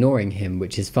clearly ignoring him,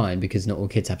 which is fine because not all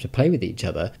kids have to play with each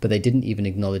other, but they didn't even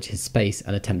acknowledge his space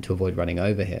and attempt to avoid running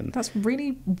over him. That's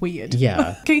really weird.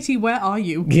 Yeah. Katie, where are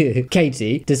you?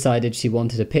 Katie decided she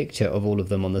wanted a picture of all of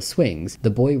them on the swings. The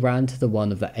boy ran to the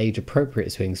one of the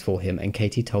age-appropriate swings for him, and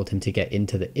Katie told him to get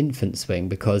into the infant swing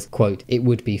because, quote, it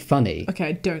would be funny. Okay,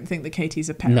 I don't think that Katie's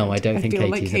a parent. No, I don't think feel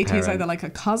Katie's a like Katie's parent. either like a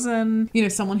cousin, you know,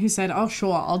 someone who said, oh,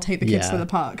 sure, I'll take the kids Yeah. to the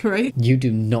park, right? You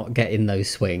do not get in those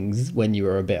swings when you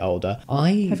were a bit older.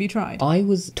 Have you tried? I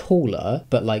was taller,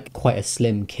 but like quite a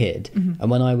slim kid. And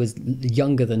when I was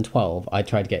younger than 12, I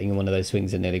tried getting in one of those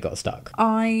swings and nearly got stuck.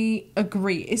 I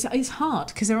agree. It's hard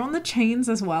because they're on the chains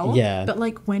as well. Yeah. But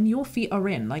like when your feet are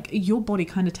in, like your body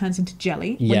kind of turns into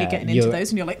jelly when Yeah, you're getting into those,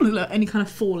 and you're like, "Ugh," and you kind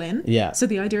of fall in. Yeah. So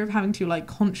the idea of having to like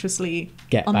consciously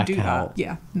Get back undo out.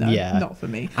 that, no, Yeah. not for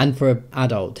me. And for an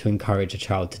adult to encourage a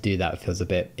child to do that feels a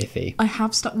bit iffy. I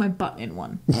have stuck my butt in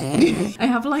one. I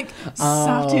have like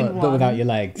sat in one. But without your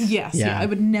legs. Yes, yeah. I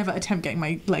would never attempt getting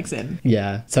my legs in.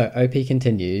 Yeah. So OP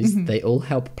continues. They all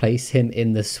help place him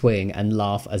in the swing and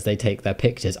laugh as they take their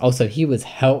pictures. Also, he was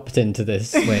helped into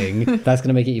this swing. That's going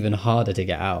to make it even harder to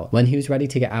get out. When he was ready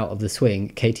to get out of the swing,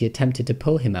 Katie attempted to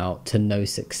pull him out to no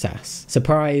success.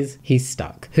 Surprise, he's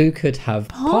stuck. Who could have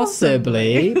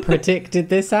possibly predicted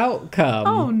this outcome?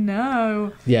 Oh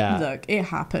no. Yeah. Look, it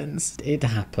happens. It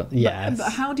happened. Yes.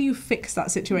 But how do you fix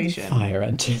that situation? Fire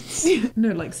engines. No,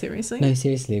 like seriously? No,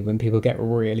 seriously, when people get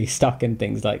really stuck in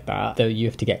things like that, though, you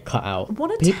have to get cut out.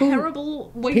 What a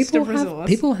terrible waste of resource.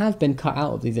 People have been cut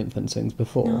out of these infant swings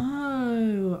before.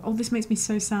 No. Oh, this makes me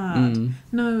so sad.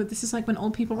 No, this is like when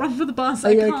old people run for the bus.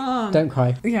 I yeah, can't. Don't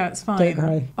cry. Yeah, it's fine. Don't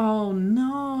cry. Oh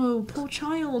no, poor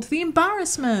child. The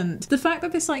embarrassment. The fact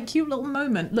that this like cute little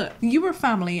moment. Look, you were a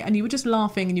family and you were just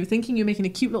laughing and you were thinking you were making a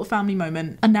cute little family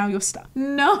moment and now you're stuck.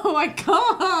 No, I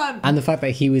can't. And the fact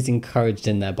that he was encouraged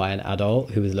in there by an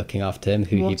adult who was looking after him,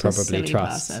 who he probably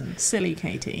trusts. Person. Silly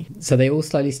Katie. So they all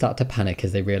slowly start to panic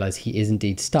as they realise he is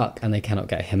indeed stuck and they cannot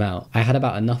get him out. I had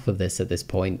about enough of this at this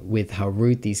point. With how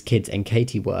rude these kids and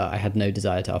Katie were, I had no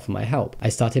desire to offer my help. I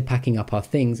started packing up our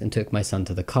things and took my son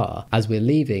to the car. As we're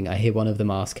leaving, I hear one of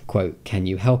them ask, quote, "Can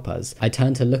you help us?" I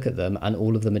turn to look at them and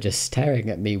all of them are just staring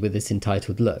at me with this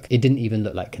entitled look. It didn't even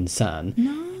look like concern.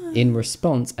 No. In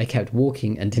response, I kept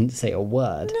walking and didn't say a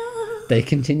word. No. They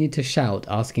continued to shout,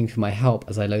 asking for my help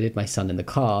as I loaded my son in the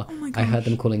car. Oh my I heard gosh.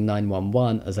 them calling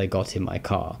 911 as I got in my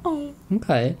car. Oh.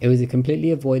 Okay. It was a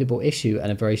completely avoidable issue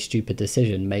and a very stupid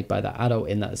decision made by the adult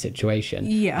in that situation.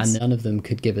 Yes. And none of them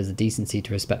could give us the decency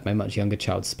to respect my much younger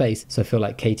child's space, so I feel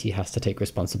like Katie has to take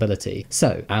responsibility.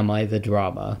 So, am I the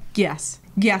drama? Yes.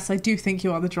 Yes, I do think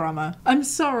you are the drama. I'm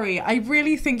sorry, I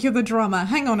really think you're the drama.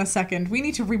 Hang on a second, we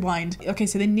need to rewind. Okay,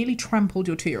 so they nearly trampled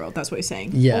your 2-year-old, that's what you're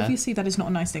saying. Yeah. Obviously, that is not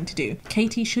a nice thing to do.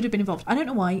 Katie should have been involved. I don't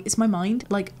know why, it's my mind.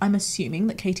 Like, I'm assuming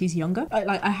that Katie's younger.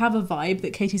 I have a vibe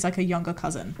that Katie's like a younger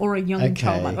cousin or a young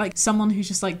child. Like, someone who's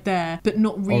just like there, but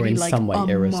not really or in like some way a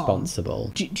irresponsible.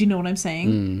 Mum. Do you know what I'm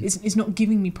saying? It's not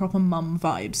giving me proper mum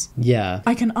vibes. Yeah.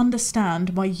 I can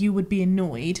understand why you would be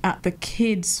annoyed at the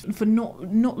kids for not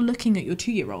looking at your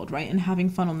 2-year-old, right, and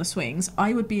having fun on the swings.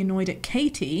 I would be annoyed at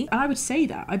Katie, and I would say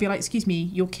that. I'd be like, excuse me,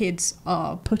 your kids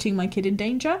are putting my kid in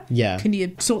danger. Yeah. Can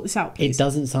you sort this out, please? It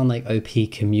doesn't sound like OP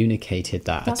communicated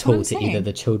that That's at what all I'm to saying. either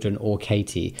the children or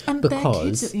Katie. And they're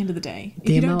kids at the end of the day.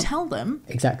 If you don't tell them...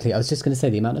 Exactly. I was just going to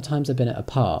say, the amount of times I've been at a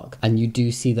park and you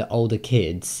do see the older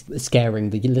kids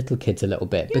scaring the little kids a little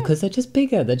bit because they're just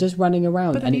bigger. They're just running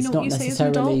around But then and you it's know not what you say as an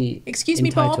necessarily adult? Excuse me,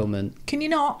 Bob. entitlement. Can you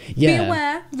not? Yeah. Be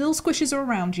aware, little squishes are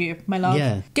around you, my love.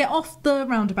 Yeah. Get off the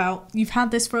roundabout. You've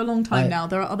had this for a long time now.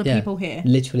 There are other people here.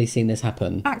 Literally seen this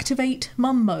happen. Activate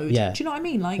mum mode. Yeah. Do you know what I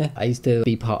mean? Like, Yeah. I used to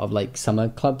be part of like summer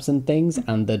clubs and things,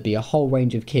 and there'd be a whole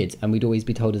range of kids, and we'd always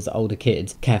be told as the older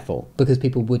kids, careful, because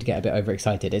people would get a bit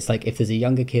overexcited. It's like if there's a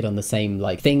younger kid on the same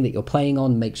like thing that you're playing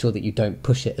on, make sure that you don't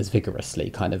push it as vigorously,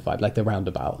 kind of vibe, like the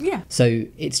roundabout. Yeah. So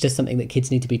it's just something that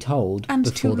kids need to be told and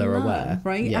before to they're learn, aware,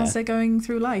 right? Yeah. As they're going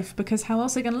through life, because how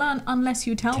else are they going to learn unless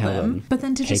you tell them? But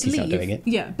then to just Katie's leave, not doing it.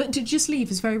 yeah. But to just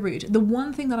leave is very rude. The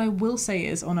one thing that I will say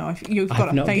is, oh no, you've got I've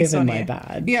a not face given on my you.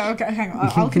 badge. Yeah, okay, hang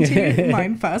on. I'll continue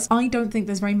mine first. I don't think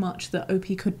there's very much that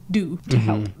OP could do to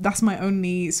help. That's my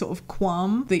only sort of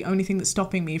qualm. The only thing that's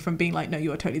stopping me from being like, no,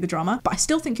 you are totally the drama. But I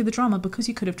still think you're the drama because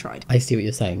you could have tried. I see what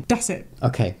you're saying. That's it.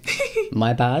 Okay.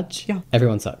 My badge? Yeah.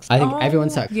 Everyone sucks. I think everyone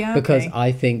sucks. Yeah, because okay.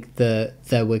 I think that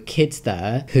there were kids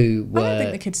there who were I don't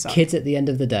think the kids suck. kids at the end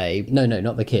of the day. No,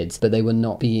 not the kids, but they were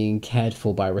not being cared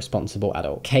for by a responsible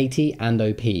adult. Katie and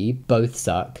OP both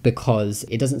suck because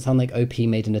it doesn't sound like OP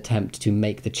made an attempt to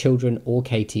make the children or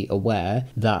Katie aware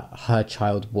that her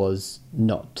child was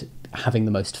not having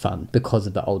the most fun because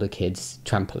of the older kids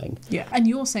trampling. Yeah, and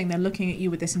you're saying they're looking at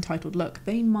you with this entitled look.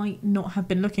 They might not have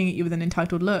been looking at you with an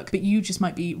entitled look, but you just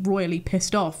might be royally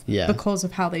pissed off because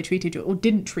of how they treated you or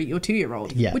didn't treat your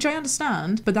 2-year-old. Yeah. Which I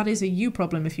understand, but that is a you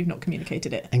problem if you've not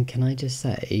communicated it. And can I just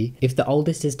say, if the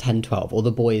oldest is 10, 12, or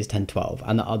the boy is 10, 12,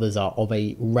 and the others are of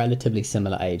a relatively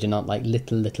similar age and aren't like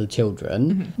little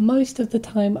children, most of the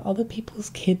time other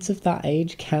people's kids of that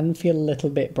age can feel a little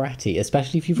bit bratty,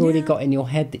 especially if you've already got in your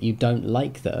head that you don't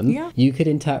like them, Yeah. you could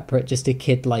interpret just a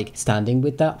kid like standing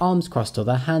with their arms crossed or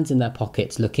their hands in their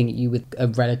pockets looking at you with a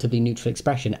relatively neutral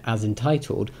expression as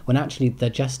entitled, when actually they're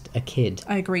just a kid.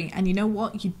 I agree. And you know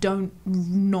what? You don't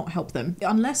not help them.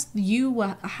 Unless you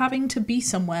were having to be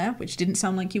somewhere, which didn't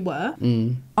sound like you were,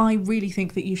 I really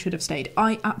think that you should have stayed.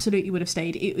 I absolutely would have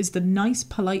stayed. It was the nice,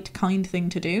 polite, kind thing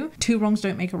to do. Two wrongs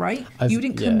don't make a right. You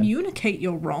didn't communicate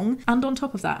your wrong. And on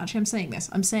top of that, actually, I'm saying this.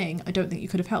 I'm saying I don't think you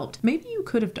could have helped. Maybe you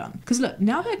could have done. Because look,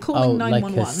 now they're calling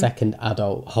 911. Like a second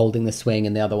adult holding the swing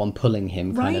and the other one pulling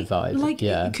him kind of vibe. Like,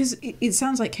 because it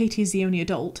sounds like Katie is the only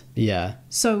adult. Yeah.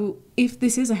 So if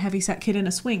this is a heavy-set kid in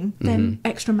a swing, then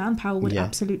extra manpower would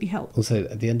absolutely help. Also,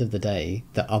 at the end of the day,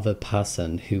 the other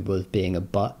person who was being a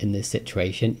butt in this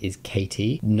situation is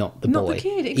Katie, not the boy. Not the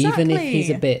kid, exactly. Even if he's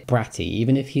a bit bratty,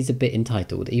 even if he's a bit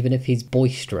entitled, even if he's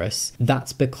boisterous,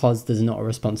 that's because there's not a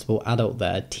responsible adult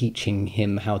there teaching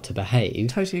him how to behave.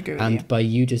 Totally agree with you. And by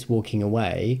you just walking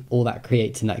away, all that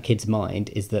creates in that kid's mind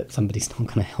is that somebody's not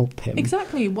going to help him.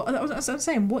 Exactly. As I was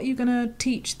saying, what are you going to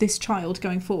teach this child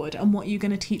going forward, and what are you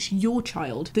going to teach your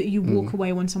child that you walk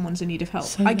away when someone's in need of help?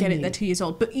 I get it, they're 2 years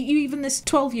old, but even this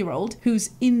 12-year-old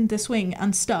who's in the swing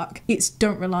and stuck, it's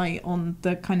don't rely on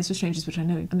the kindness of strangers, which I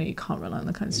know you can't rely on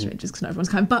the kindness of strangers because not everyone's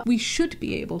kind, but we should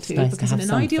be able to, nice because to in an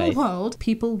have ideal faith. world,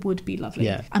 people would be lovely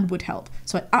and would help.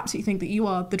 So I absolutely think that you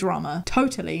are the drama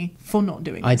totally for not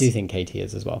doing this. I do think Katie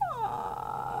is as well.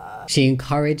 She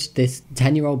encouraged this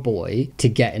 10-year-old boy to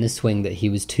get in a swing that he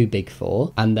was too big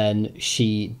for, and then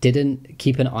she didn't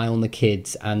keep an eye on the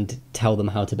kids and tell them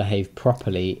how to behave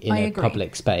properly in a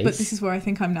public space. But this is where I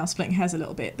think I'm now splitting hairs a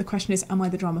little bit. The question is, am I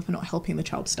the drama for not helping the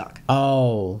child stuck?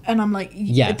 Oh. And I'm like,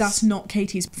 yes. That's not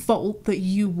Katie's fault that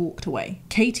you walked away.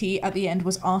 Katie, at the end,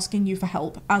 was asking you for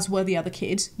help, as were the other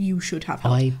kids. You should have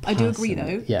help. I do agree,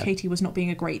 though. Yeah. Katie was not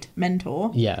being a great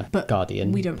mentor. Yeah, but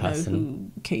guardian we don't person. know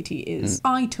who Katie is.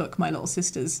 I took my little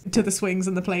sisters to the swings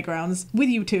and the playgrounds with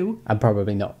you two. I'm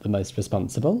probably not the most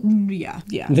responsible. Yeah.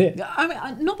 I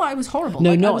mean, not that I was horrible.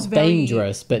 No, like, not I was very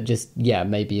dangerous, but just,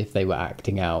 maybe if they were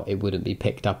acting out, it wouldn't be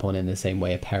picked up on in the same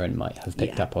way a parent might have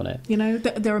picked up on it. You know,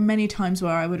 there are many times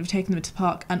where I would have taken them to the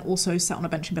park and also sat on a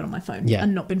bench and been on my phone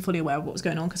and not been fully aware of what was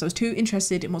going on because I was too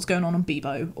interested in what's going on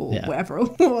Bebo or whatever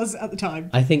it was at the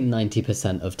time. I think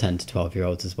 90% of 10 to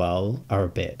 12-year-olds as well are a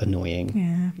bit annoying.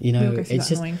 Yeah. You know, we'll go through it's that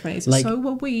just annoying phase. like, so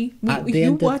were we. At the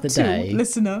end of the too, day,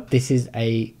 listener. This is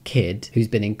a kid who's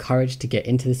been encouraged to get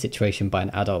into the situation by an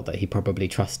adult that he probably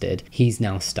trusted. He's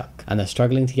now stuck and they're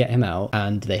struggling to get him out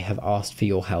and they have asked for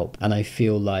your help. And I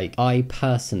feel like I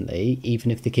personally,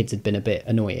 even if the kids had been a bit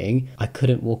annoying, I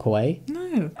couldn't walk away.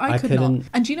 No, I could not.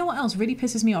 And do you know what else really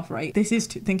pisses me off, right? This is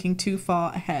thinking too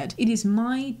far ahead. It is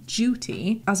my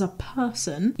duty as a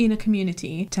person in a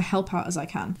community to help out as I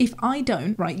can. If I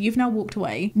don't, right, you've now walked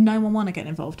away, 911 are getting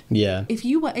involved. Yeah. If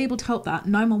you were able to help that,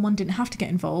 911 didn't have to get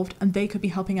involved and they could be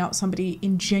helping out somebody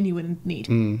in genuine need.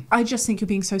 I just think you're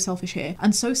being so selfish here,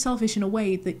 and so selfish in a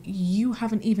way that you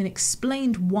haven't even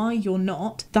explained why you're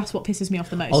not. That's what pisses me off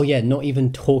the most. Oh yeah, not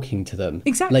even talking to them.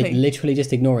 Exactly. Like literally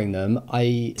just ignoring them.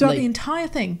 Throughout the entire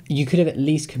thing. You could have at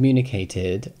least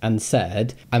communicated and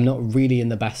said, I'm not really in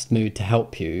the best mood to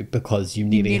help you because you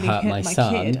nearly hurt my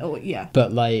son. Kid.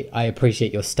 But like, I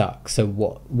appreciate you're stuck, so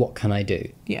what can I do?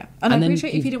 Yeah. And I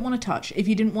appreciate if you didn't want to touch, if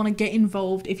you didn't want to get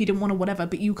involved, if you didn't want to whatever,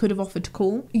 but you could have offered to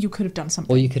call, you could have done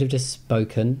something. Or you could have just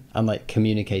spoken and like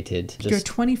communicated. You're a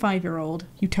 25-year-old,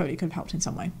 you totally could have helped in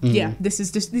some way. Yeah, this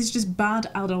is just bad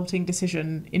adulting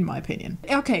decision in my opinion.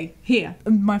 Okay, here,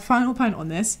 my final point on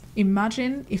this.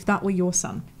 Imagine if that were your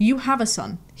son. You have a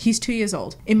son. He's 2 years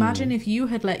old. Imagine if you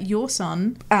had let your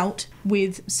son out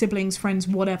with siblings, friends,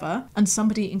 whatever, and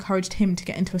somebody encouraged him to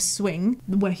get into a swing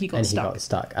where he got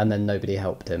stuck. And then nobody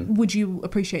helped him. Would you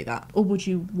appreciate that? Or would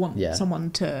you want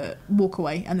someone to walk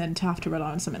away and then to have to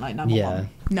rely on something like 911?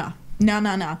 Nah.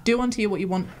 No. Do unto you what you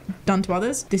want done to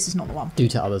others. This is not the one. Do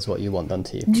to others what you want done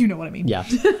to you. You know what I mean. Yeah.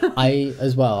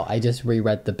 I just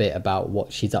reread the bit about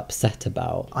what she's upset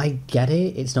about. I get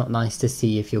it. It's not nice to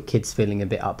see if your kid's feeling a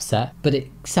bit upset, but it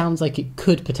sounds like it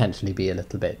could potentially be a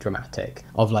little bit dramatic.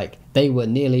 Of like, they were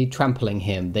nearly trampling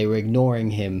him, they were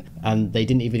ignoring him, and they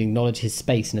didn't even acknowledge his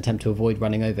space and attempt to avoid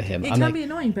running over him. It can be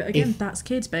annoying, but again, that's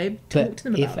kids, babe. Talk to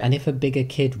them about it. And if a bigger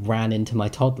kid ran into my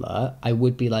toddler, I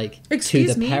would be like, excuse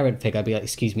to the me? parent figure, I'd be like,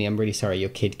 excuse me, I'm really sorry, your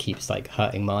kid keeps like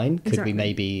hurting mine. Could we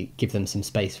maybe give them some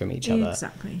space from each other?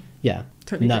 Exactly. Yeah.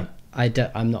 Totally agree.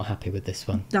 I'm not happy with this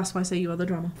one. That's why I say you are the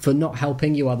drama. For not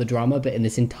helping, you are the drama, but in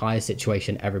this entire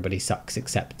situation, everybody sucks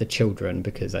except the children,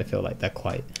 because I feel like they're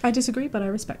quite... I disagree, but I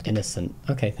respect it. innocent.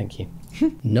 Okay, thank you.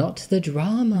 Not the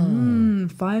drama.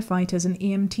 Firefighters and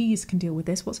EMTs can deal with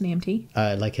this. What's an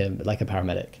EMT? Like a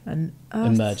paramedic. An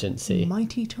Emergency.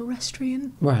 mighty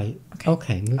terrestrian. Right.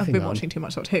 Okay, moving on. I've been watching too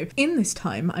much Doctor Who. In this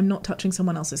time, I'm not touching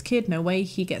someone else's kid. No way.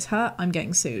 He gets hurt. I'm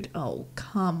getting sued. Oh,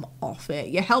 come off it.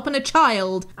 You're helping a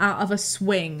child out of a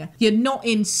swing. You're not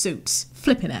in suits.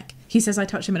 Flipping heck. He says I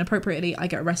touch him inappropriately, I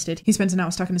get arrested. He spends an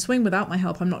hour stuck in a swing. Without my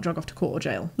help, I'm not dragged off to court or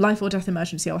jail. Life or death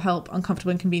emergency, I'll help.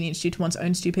 Uncomfortable inconvenience due to one's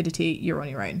own stupidity, you're on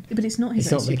your own. But it's not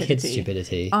his own stupidity. It's not the kid's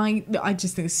stupidity. I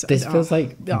just think this feels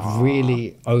like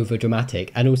really over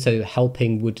dramatic, and also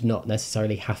helping would not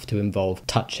necessarily have to involve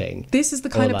touching. This is the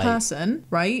kind of person,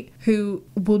 right, who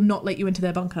will not let you into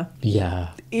their bunker.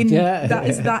 Yeah.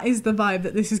 That is the vibe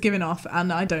that this is giving off,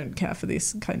 and I don't care for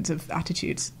these kinds of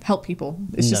attitudes. Help people.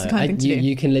 It's just the kind of thing to do.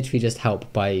 You can literally just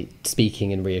help by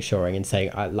speaking and reassuring and saying,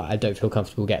 I don't feel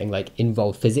comfortable getting like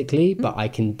involved physically, but I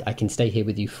can stay here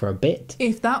with you for a bit.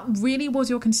 If that really was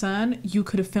your concern, you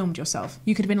could have filmed yourself.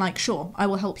 You could have been like, sure, I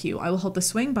will help you. I will hold the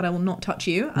swing, but I will not touch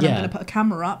you. And I'm going to put a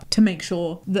camera up to make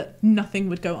sure that nothing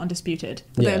would go undisputed.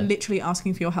 But they're literally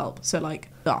asking for your help. So like,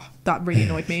 that really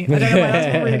annoyed me. I don't know why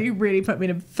that's really, really put me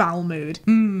in a foul mood.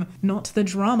 Not the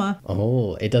drama.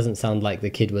 Oh, it doesn't sound like the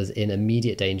kid was in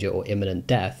immediate danger or imminent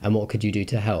death. And what could you do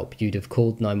to help? You'd have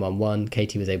called 911.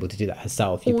 Katie was able to do that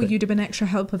herself. You'd have been extra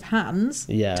help of hands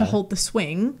to hold the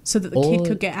swing so that the kid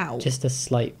could get out. Just a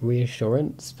slight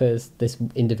reassurance for this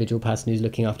individual person who's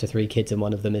looking after 3 kids and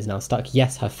one of them is now stuck.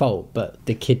 Yes, her fault, but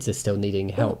the kids are still needing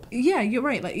help. Well, yeah, you're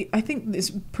right. Like, I think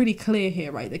it's pretty clear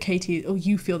here, right, that Katie, or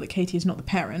you feel that Katie is not the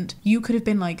parent. You could have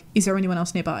been like, is there anyone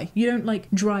else nearby? You don't like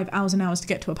drive hours and hours to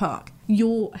get to a park.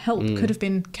 Your help could have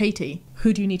been Katie.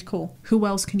 Who do you need to call? Who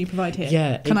else can you provide here?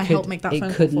 Yeah, can I help make that phone call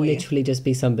for you? It could literally just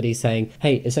be somebody saying,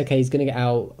 hey, it's okay, he's going to get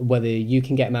out, whether you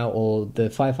can get him out or the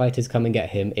firefighters come and get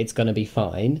him, it's going to be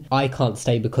fine. I can't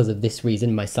stay because of this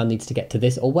reason, my son needs to get to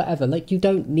this, or whatever. Like, you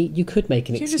could make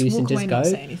an excuse and just go. Not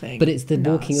say anything. But it's the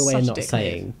walking away and not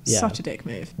saying. Yeah. Such a dick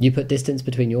move. You put distance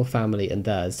between your family and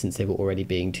theirs since they were already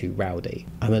being too rowdy.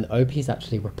 And then Opie's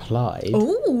actually replied,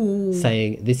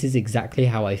 saying, this is exactly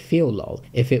how I feel, lol.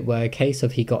 If it were a case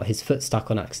of he got his foot stuck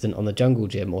on accident on the jungle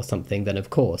gym or something, then of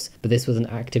course. But this was an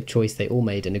active choice they all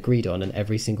made and agreed on, and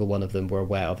every single one of them were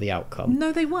aware of the outcome.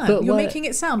 No, they weren't. But you're making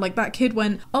it sound like that kid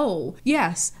went, oh,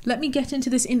 yes, let me get into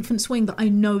this infant swing that I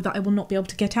know that I will not be able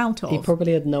to get out of. He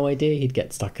probably had no idea he'd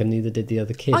get stuck, and neither did the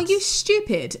other kids. Are you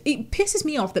stupid? It pisses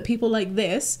me off that people like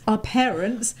this are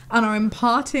parents and are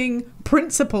imparting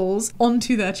principles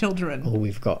onto their children. Oh,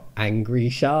 we've got angry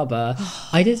Shaaba.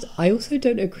 I also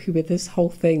don't agree with this whole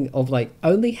thing of like,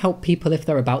 only help people if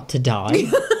they're about to die.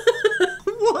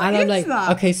 And I'm like,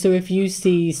 that? Okay, so if you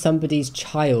see somebody's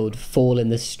child fall in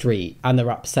the street and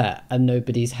they're upset and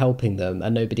nobody's helping them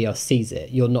and nobody else sees it,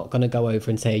 you're not going to go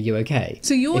over and say, are you okay?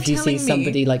 So if you see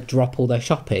somebody like drop all their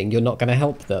shopping, you're not going to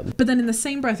help them. But then in the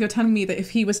same breath, you're telling me that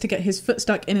if he was to get his foot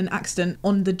stuck in an accident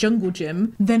on the jungle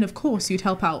gym, then of course you'd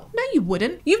help out. No, you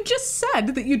wouldn't. You've just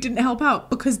said that you didn't help out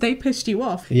because they pissed you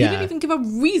off. Yeah. You didn't even give a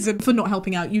reason for not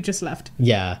helping out. You just left.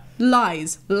 Yeah.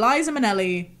 Lies. Liza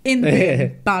Minnelli in the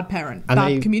bin. Bad parent.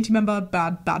 Bad community member.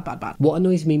 Bad. What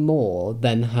annoys me more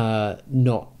than her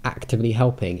not actively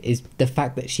helping is the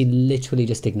fact that she literally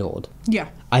just ignored. Yeah.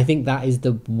 I think that is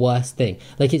the worst thing.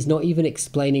 Like, it's not even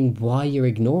explaining why you're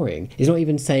ignoring. It's not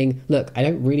even saying, look, I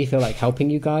don't really feel like helping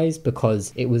you guys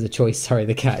because it was a choice. Sorry,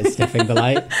 the cat is sniffing the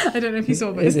light. I don't know if you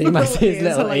saw, but his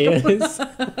little ears.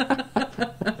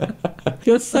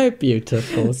 You're so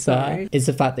beautiful, Sorry. sir. It's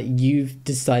the fact that you've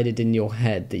decided in your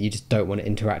head that you just don't want to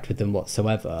interact with them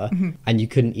whatsoever, and you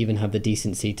couldn't even have the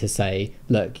decency to say,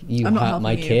 look, you hurt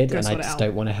my kid and I just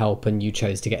don't want to help, and you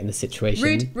chose to get in the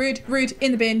situation. Rude,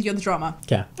 in the bin, you're the drama.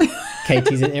 Yeah.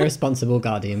 Katie's an irresponsible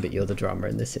guardian, but you're the drama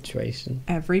in this situation.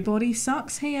 Everybody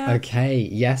sucks here. Okay,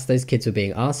 yes, those kids were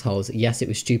being assholes. Yes, it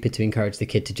was stupid to encourage the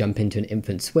kid to jump into an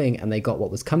infant swing, and they got what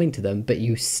was coming to them, but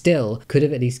you still could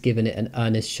have at least given it an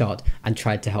earnest shot and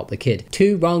tried to help the kid.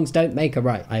 2 wrongs don't make a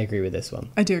right. I agree with this one.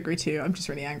 I do agree too. I'm just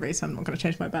really angry, so I'm not going to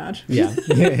change my badge. Yeah.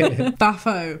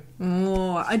 Baffo.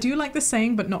 Oh, I do like the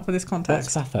saying, but not for this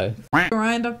context. What's Baffo?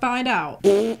 Trying to find out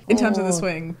in terms of the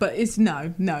swing, but it's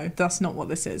no, that's not what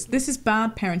this is. This is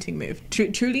bad parenting move.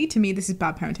 Truly, to me, this is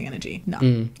bad parenting energy.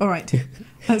 No. All right.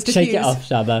 Let's shake it off,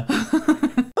 Shaaba.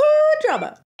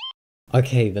 Drama.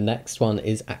 Okay, the next one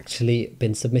is actually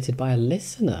been submitted by a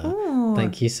listener. Oh.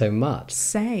 Thank you so much.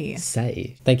 Say.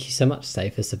 Thank you so much, Say,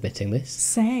 for submitting this.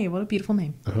 Say, what a beautiful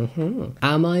name.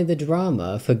 Am I the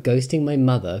drama for ghosting my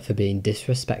mother for being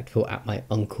disrespectful at my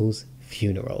uncle's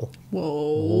funeral?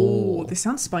 Whoa, this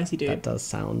sounds spicy, dude. That does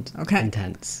sound Okay.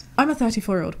 intense. I'm a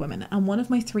 34-year-old woman, and one of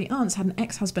my 3 aunts had an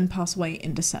ex-husband pass away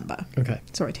in December. Okay.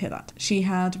 Sorry to hear that. She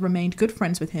had remained good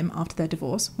friends with him after their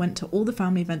divorce, went to all the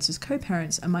family events as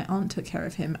co-parents, and my aunt took care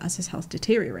of him as his health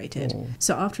deteriorated. Oh.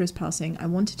 So after his passing, I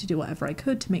wanted to do whatever I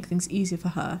could to make things easier for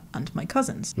her and my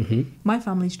cousins. My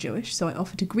family's Jewish, so I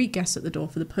offered to greet guests at the door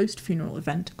for the post-funeral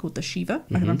event called the Shiva.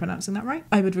 I hope I'm pronouncing that right.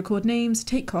 I would record names,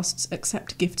 take costs,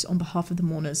 accept gifts on behalf of the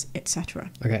mourners, etc.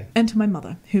 Okay. Enter my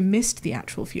mother, who missed the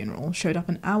actual funeral, showed up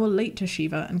an hour late to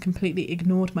Shiva, and completely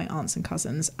ignored my aunts and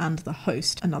cousins and the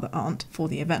host, another aunt, for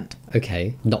the event.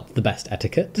 Okay. Not the best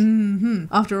etiquette.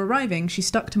 After arriving, she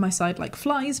stuck to my side like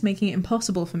flies, making it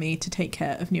impossible for me to take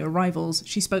care of new arrivals.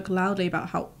 She spoke loudly about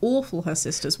how awful her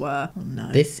sisters were. Oh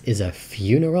no. This is a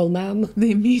funeral, ma'am?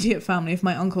 The immediate family of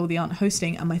my uncle, the aunt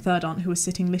hosting, and my third aunt, who was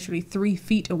sitting literally 3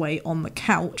 feet away on the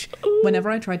couch.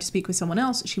 Whenever I tried to speak with someone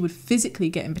else, she would physically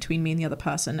get in between me and the other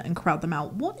person and crowd them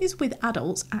out. What is with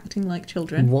adults acting like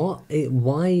children?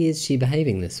 Why is she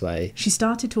behaving this way? She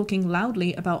started talking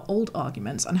loudly about old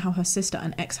arguments and how her sister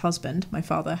and ex-husband, my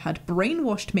father, had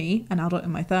brainwashed me, an adult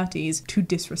in my 30s, to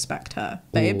disrespect her.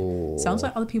 Babe, Ooh. sounds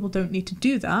like other people don't need to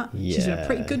do that. She's done a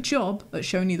pretty good job at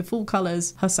showing you the full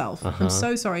colours herself. I'm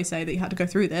so sorry, Say, that you had to go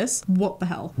through this. What the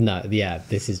hell? No, yeah,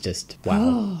 this is just,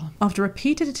 wow. After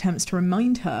repeated attempts to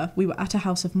remind her we were at a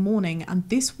house of mourning and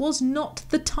this was not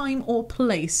the time or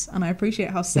place, and I appreciate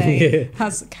how Say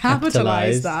has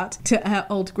capitalised that, to air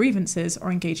old grievances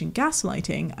or engage in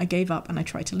gaslighting, I gave up and I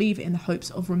tried to leave in the hopes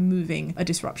of removing a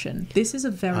disruption. This is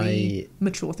a very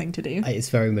mature thing to do. It's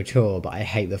very mature, but I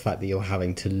hate the fact that you're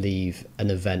having to leave an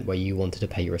event where you wanted to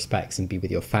pay your respects and be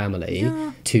with your family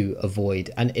to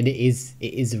avoid, and it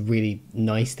is a really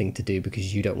nice thing to do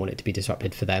because you don't want it to be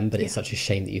disrupted for them, but it's such a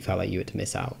shame that you felt like you had to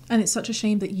miss out. And it's such a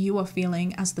shame that you are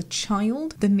feeling, as the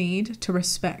child, the need to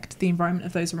respect the environment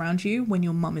of those around you when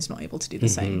your mum is not able to do the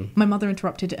same. My mother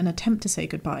interrupted an attempt to say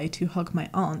goodbye to hug my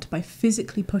aunt by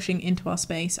physically pushing into our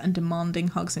space and demanding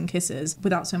hugs and kisses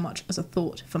without so much as a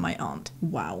thought for my aunt.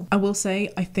 Wow. I will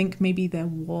say, I think maybe there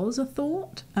was a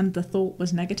thought and the thought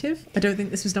was negative. I don't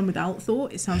think this was done without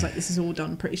thought. It sounds like this is all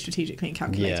done pretty strategically and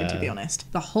calculated, to be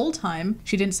honest. The whole time,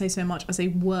 she didn't say so much as a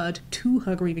word to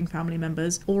her grieving family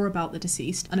members or about the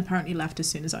deceased, and apparently left as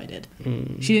soon as I did.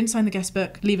 She didn't sign the guest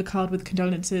book, leave a card with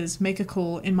condolences, make a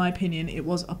call. In my opinion, it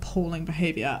was appalling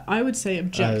behaviour. I would say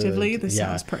objectively, this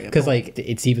sounds pretty appalling. Because like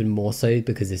it's even more so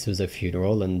because this was a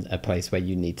funeral and a place where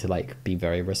you need to like be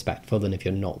very respectful, and if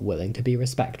you're not willing to be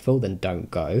respectful, then don't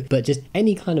go. But just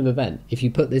any kind of event, if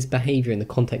you put this behaviour in the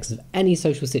context of any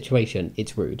social situation,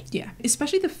 it's rude. Yeah.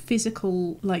 Especially the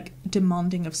physical, like,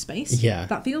 demanding of space. Yeah.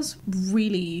 That feels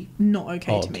really not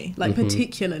okay to me. Like,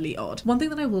 particularly odd. One thing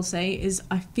that I will say is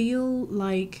I feel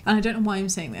like, and I don't know why I'm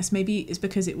saying this, maybe it's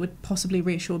because it would possibly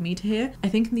reassure me to hear, I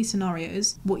think in these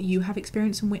scenarios, what you have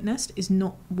experienced and witnessed is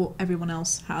not what everyone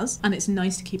else has, and it's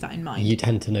nice to keep that in mind. You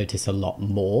tend to notice a lot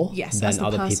more than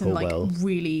other people will.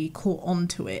 Really caught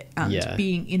onto it and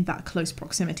being in that close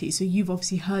proximity. So you've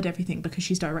obviously heard everything because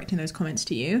she's directing those comments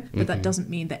to you, but that doesn't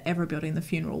mean that everybody in the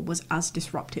funeral was as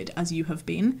disrupted as you have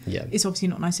been. It's obviously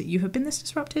not nice that you have been this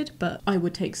disrupted, but I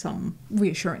would take some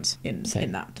reassurance in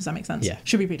that. Does that make sense?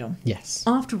 Should we read on? Yes.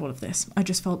 After all of this, I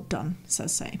just felt done,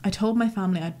 says Say. I told my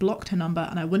family I'd blocked her number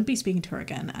and I wouldn't be speaking to her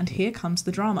again, and here comes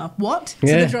the drama. What?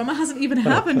 So the drama hasn't even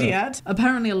happened yet?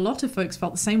 Apparently a lot of folks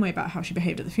felt the same way about how she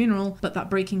behaved at the funeral, but that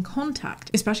breaking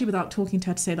contact, especially without talking to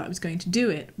her to say that I was going to do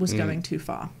it, was going too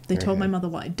far. They told my mother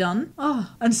what I'd done,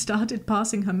 and started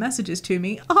passing her messages to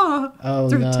me,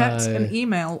 through text and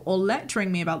email, or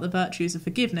lecturing me about the virtues of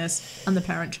forgiveness and the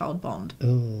parent-child bond.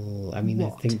 Oh, I mean, I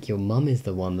think your mum is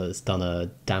the one that's done a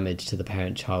damage to the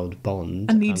parent-child bond.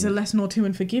 And needs a lesson or two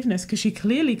in forgiveness, because she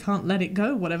clearly can't let it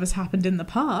go, whatever's happened in the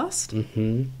past.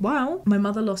 Wow. My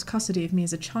mother lost custody of me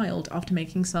as a child after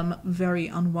making some very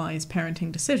unwise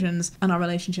parenting decisions, and our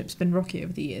relationship's been rocky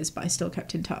over the years, but I still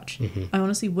kept in touch. I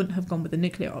honestly wouldn't have gone with the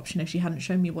nuclear option if she hadn't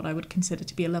shown me what I would consider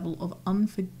to be a level of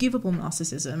unforgivable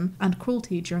narcissism and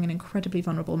cruelty during an incredibly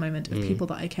vulnerable moment of people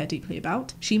that I care deeply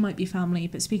about. She might be family,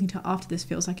 but speaking to her after this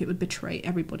feels like it would betray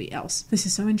everybody else. This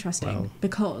is so interesting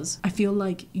because I feel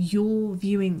like you're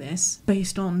viewing this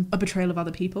based on a betrayal of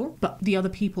other people, but the other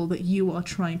people that you are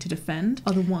trying to defend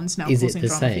are the ones now Is it causing the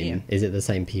drama for you. same? Is it the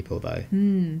same people though?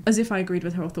 As if I agreed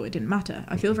with her or thought it didn't matter.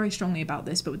 I feel very strongly about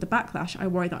this, but with the backlash, I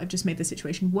worry that I've just made the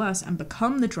situation worse and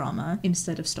become the drama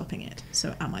instead of stopping it.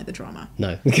 So am I the drama?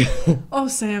 No. Oh,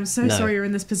 Sam, I'm so No. sorry you're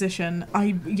in this position.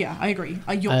 I agree.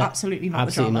 You're absolutely not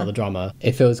the drama. Absolutely not the drama.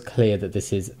 It feels clear that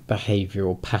this is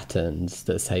behavioural patterns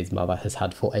that Say's mother has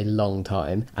had for a long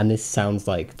time, and this sounds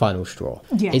like final straw.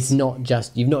 Yes. It's not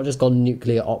just, you've not just gone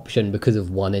nuclear option because of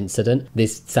one incident.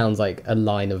 This sounds like a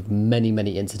line of many,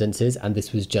 many incidences, and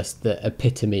this was just the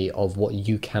epitome of what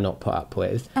you cannot put up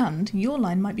with. And your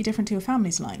line might be different to your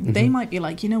family's line. They might be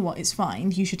like, you know what, it's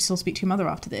fine, you should still speak to your mother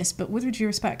after this, but with due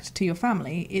respect to your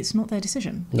family, it's not their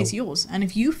decision. No. It's yours. And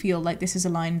if you feel like this is a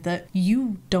line that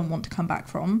you don't want to come back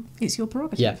from, it's your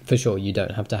prerogative. Yeah, for sure. You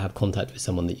don't have to have contact with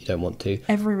someone that you don't want to.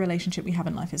 Every relationship we have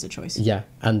in life is a choice. Yeah,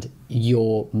 and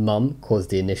your mum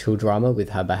caused the initial drama with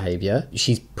her behaviour.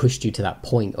 She's pushed you to that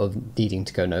point of needing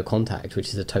to go no contact, which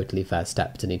is a totally fair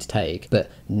step to need to take. But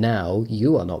now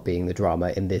you are not being the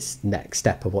drama in this next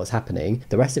step of what's happening.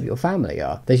 The rest of your family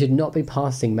are. They should not be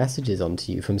passing messages on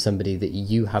to you from somebody that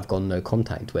you have gone no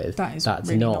contact with. That's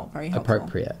really not very helpful.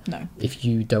 appropriate. No. If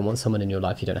you don't want someone in your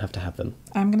life, you don't have to have them.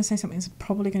 I'm going to say something that's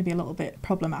probably going to be a little bit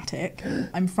problematic.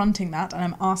 I'm fronting that, and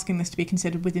I'm asking this to be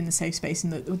considered within the safe space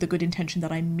and with the good intention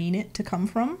that I mean it to come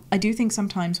from. I do think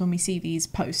sometimes when we see these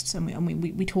posts and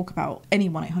we talk about any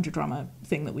 1-800 drama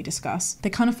thing that we discuss, they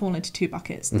kind of fall into two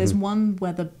buckets. There's one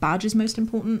where the badge is most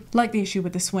important, like the issue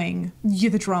with the swing.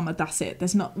 You're the drama, that's it.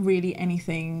 There's not really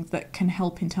anything that can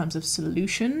help in terms of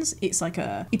solutions. It's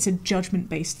a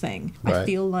judgment-based thing. Right. I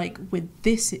feel like with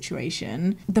this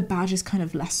situation, the badge is kind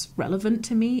of less relevant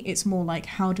to me. It's more like,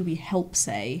 how do we help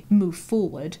Say move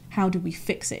forward? How do we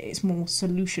fix it? It's more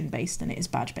solution-based than it is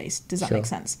badge-based. Does that Sure. make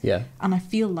sense? Yeah. And I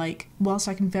feel like, whilst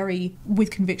I can very, with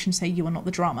conviction, say you are not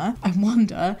the drama, I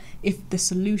wonder if the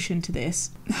solution to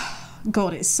this...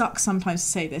 God, it sucks sometimes to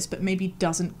say this, but maybe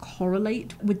doesn't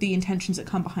correlate with the intentions that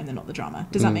come behind the not the drama.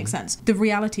 Does that make sense? The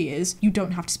reality is you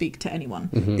don't have to speak to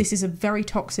anyone. This is a very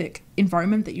toxic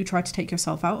environment that you try to take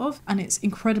yourself out of, and it's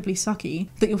incredibly sucky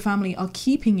that your family are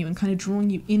keeping you and kind of drawing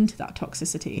you into that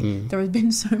toxicity. There have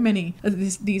been so many of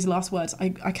these last words. I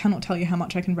cannot tell you how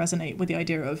much I can resonate with the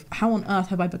idea of how on earth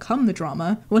have I become the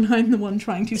drama when I'm the one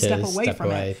trying to step away from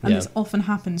it. And this often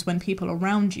happens when people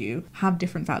around you have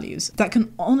different values. That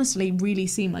can honestly really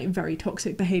seem like very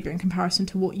toxic behavior in comparison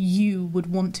to what you would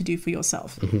want to do for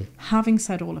yourself. Having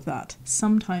said all of that,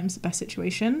 sometimes the best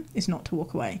situation is not to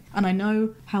walk away. And I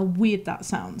know how weird that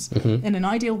sounds. In an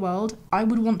ideal world, I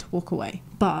would want to walk away.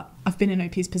 But I've been in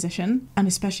OP's position, and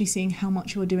especially seeing how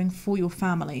much you're doing for your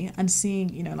family and seeing,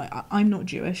 you know, like, I'm not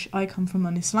Jewish. I come from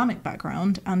an Islamic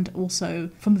background and also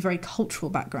from a very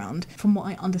cultural background. From what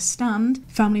I understand,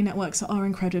 family networks that are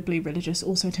incredibly religious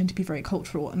also tend to be very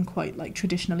cultural and quite like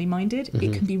traditionally minded.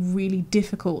 It can be really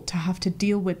difficult to have to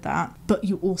deal with that, but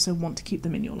you also want to keep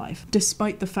them in your life.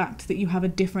 Despite the fact that you have a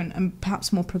different and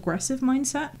perhaps more progressive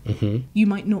mindset, you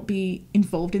might not be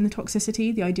involved in the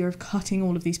toxicity. The idea of cutting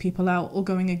all of these people out or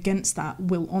going against that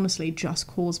will honestly just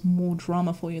cause more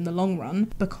drama for you in the long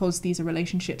run, because these are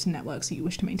relationships and networks that you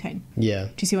wish to maintain. Yeah.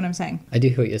 Do you see what I'm saying? I do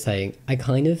hear what you're saying. I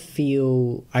kind of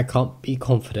feel, I can't be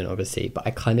confident obviously, but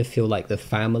I kind of feel like the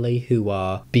family who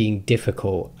are being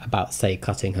difficult about, say,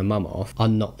 cutting her mum off are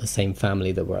not the same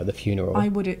family that were at the funeral. I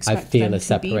would expect I feel them a to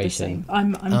separation. be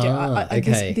the same.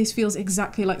 Okay. This feels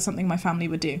exactly like something my family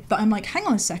would do. That I'm like, hang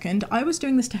on a second, I was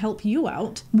doing this to help you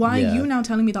out. Why are you now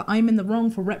telling me that I'm in the wrong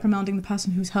for reprimanding the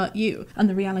person who's hurt you? And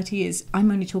the reality is, I'm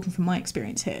only talking from my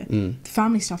experience here.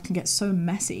 Family stuff can get so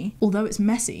messy. Although it's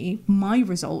messy, my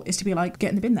result is to be like, get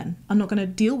in the bin then. I'm not going to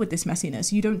deal with this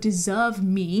messiness. You don't deserve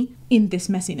me in this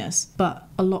messiness. But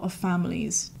a lot of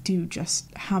families do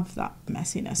just have that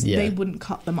messiness. They wouldn't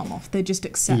cut the mum off. They just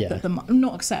accept that the mum,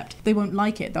 not accept, they won't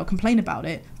like it. They'll complain about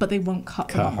it, but they won't cut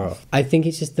the mum off. I think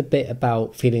it's just the bit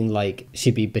about feeling like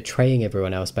she'd be betraying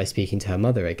everyone else by speaking to her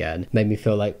mother again made me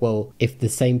feel like, well, if the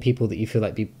same people that you feel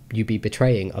like you'd be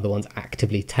betraying are the ones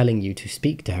actively telling you to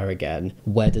speak to her again,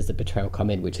 where does the betrayal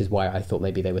come in? Which is why I thought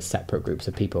maybe they were separate groups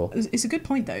of people. It's a good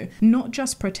point though. Not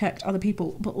just protect other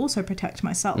people, but also protect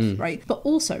myself, right? But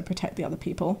also protect the other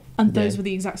people. And those were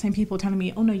the exact same people telling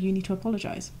me, oh no, you need to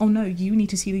apologise. Oh no, you need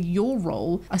to see your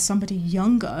role as somebody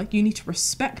younger. You need to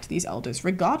respect these elders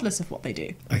regardless of what they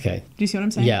do. Okay. Do you see what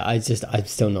I'm saying? Yeah, I'm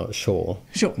still not sure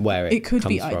where it could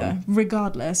comes be either. from.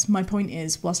 Regardless, my point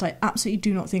is, whilst I absolutely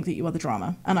do not think that you are the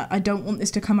drama. And I don't want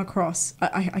this to come across,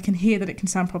 I can hear that it can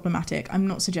sound problematic. I'm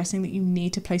not suggesting that you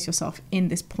need to place yourself in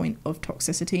this point of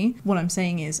toxicity. What I'm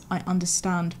saying is I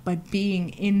understand by being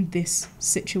in this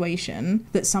situation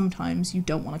that sometimes you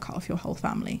don't want to cut off your whole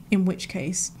family, in which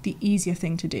case the easier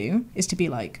thing to do is to be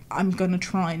like, I'm going to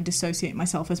try and dissociate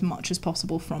myself as much as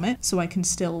possible from it so I can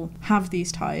still have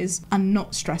these ties and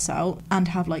not stress out and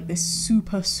have like this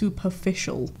super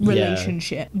superficial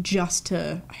relationship just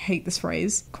to, I hate this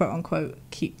phrase, quote unquote,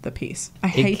 keep the peace. I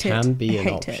hate it. It can be an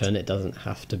option. It doesn't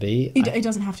have to be. It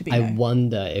doesn't have to be. I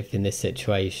wonder if in this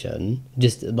situation,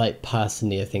 just like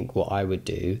personally, I think what I would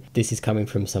do, this is coming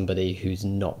from somebody who's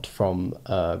not from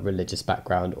a religious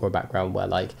background or a background where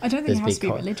like I don't think it has to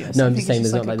be religious. No, I'm just saying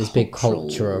there's not like this big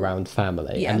culture around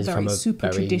family. Yeah, and it's very from a super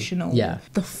traditional. Yeah.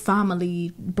 The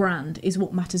family brand is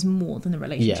what matters more than the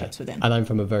relationships within. And I'm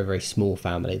from a very, very small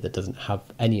family that doesn't have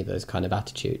any of those kind of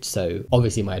attitudes. So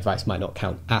obviously my advice might not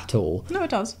count at all. No, it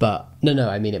does. But no,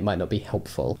 I mean, it might not be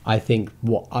helpful. I think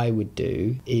what I would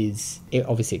do is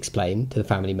obviously explain to the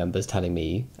family members telling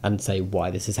me and say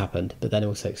why this has happened, but then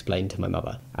also explain to my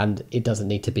mother. And it doesn't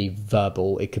need to be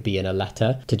verbal. It could be in a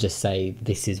letter to just say,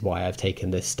 this is why I've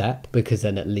taken this step, because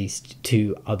then at least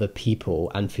to other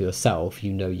people and for yourself,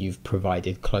 you know, you've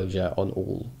provided closure on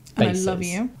all bases. And I love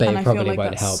you. But and it I probably feel like won't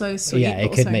that's help. so sweet, Yeah, it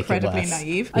but could also make it incredibly worse.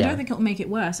 naive. Yeah. I don't think it'll make it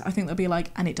worse. I think they'll be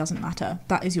like, and it doesn't matter.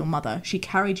 That is your mother. She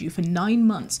carried you for 9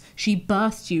 months. She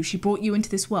birthed you. She brought you into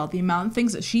this world. The amount of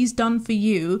things that she's done for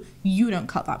you, you don't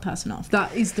cut that person off.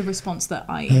 That is the response that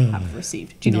I have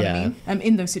received. Do you know what I mean?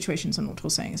 In those situations, I'm not all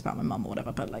saying it's about my mum or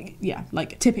whatever, but like, yeah,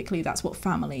 like typically that's what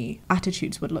family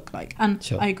attitudes would look like. And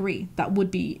I agree, that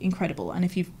would be incredible. And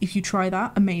if you try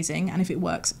that, amazing. And if it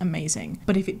works, amazing.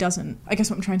 But if it doesn't, I guess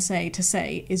what I'm trying to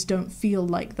say is don't feel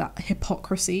like that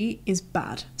hypocrisy is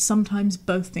bad. Sometimes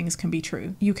both things can be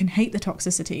true. You can hate the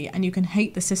toxicity and you can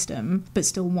hate the system, but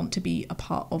still want to be a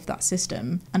part of that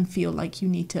system and feel like you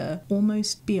need to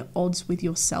almost be at odds with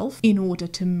yourself in order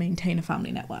to maintain a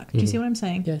family network. Do you see what I'm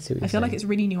saying? Yeah, I see what you're I feel like saying. it's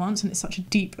really nuanced and it's such a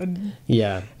deep and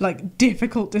like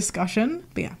difficult discussion.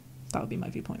 But yeah, that would be my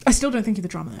viewpoint. I still don't think you're the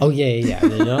drama though. Oh yeah.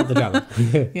 You're not the drama.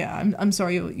 Yeah, I'm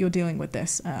sorry you're dealing with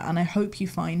this, and I hope you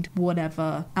find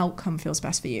whatever outcome feels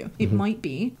best for you. It might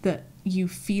be that you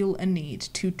feel a need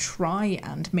to try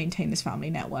and maintain this family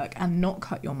network and not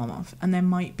cut your mum off, and there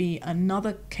might be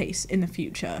another case in the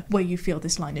future where you feel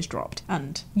this line is dropped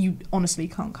and you honestly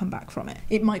can't come back from it.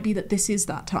 It might be that this is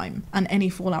that time and any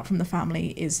fallout from the family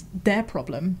is their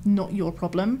problem, not your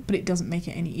problem, but it doesn't make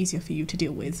it any easier for you to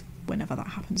deal with whenever that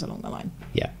happens along the line.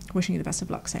 Yeah. Wishing you the best of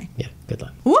luck, say. Yeah, good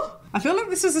luck. Woo! I feel like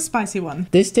this was a spicy one.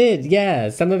 This did, yeah.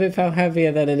 Some of it felt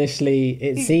heavier than initially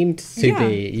it seemed to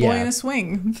be. Yeah, boy in a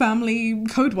swing, family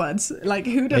code words. Like,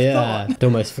 who'd have thought? I'd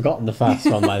almost forgotten the first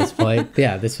one by this point.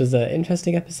 Yeah, this was an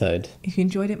interesting episode. If you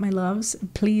enjoyed it, my loves,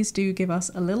 please do give us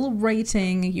a little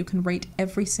rating. You can rate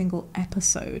every single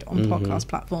episode on podcast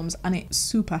platforms, and it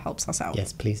super helps us out.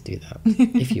 Yes, please do that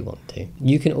if you want to.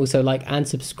 You can also like and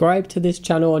subscribe to this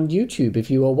channel on YouTube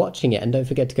if you are watching it, and don't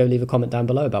forget to go leave a comment down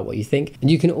below about what you think. And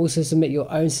you can also submit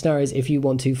your own scenarios if you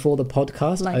want to for the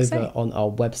podcast on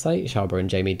our website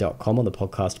shaabaandjamie.com on the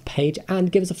podcast page,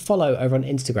 and give us a follow over on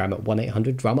Instagram at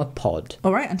 1-800-DRAMA-POD.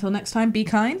 All right, until next time, be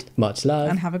kind. Much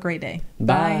love. And have a great day.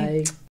 Bye.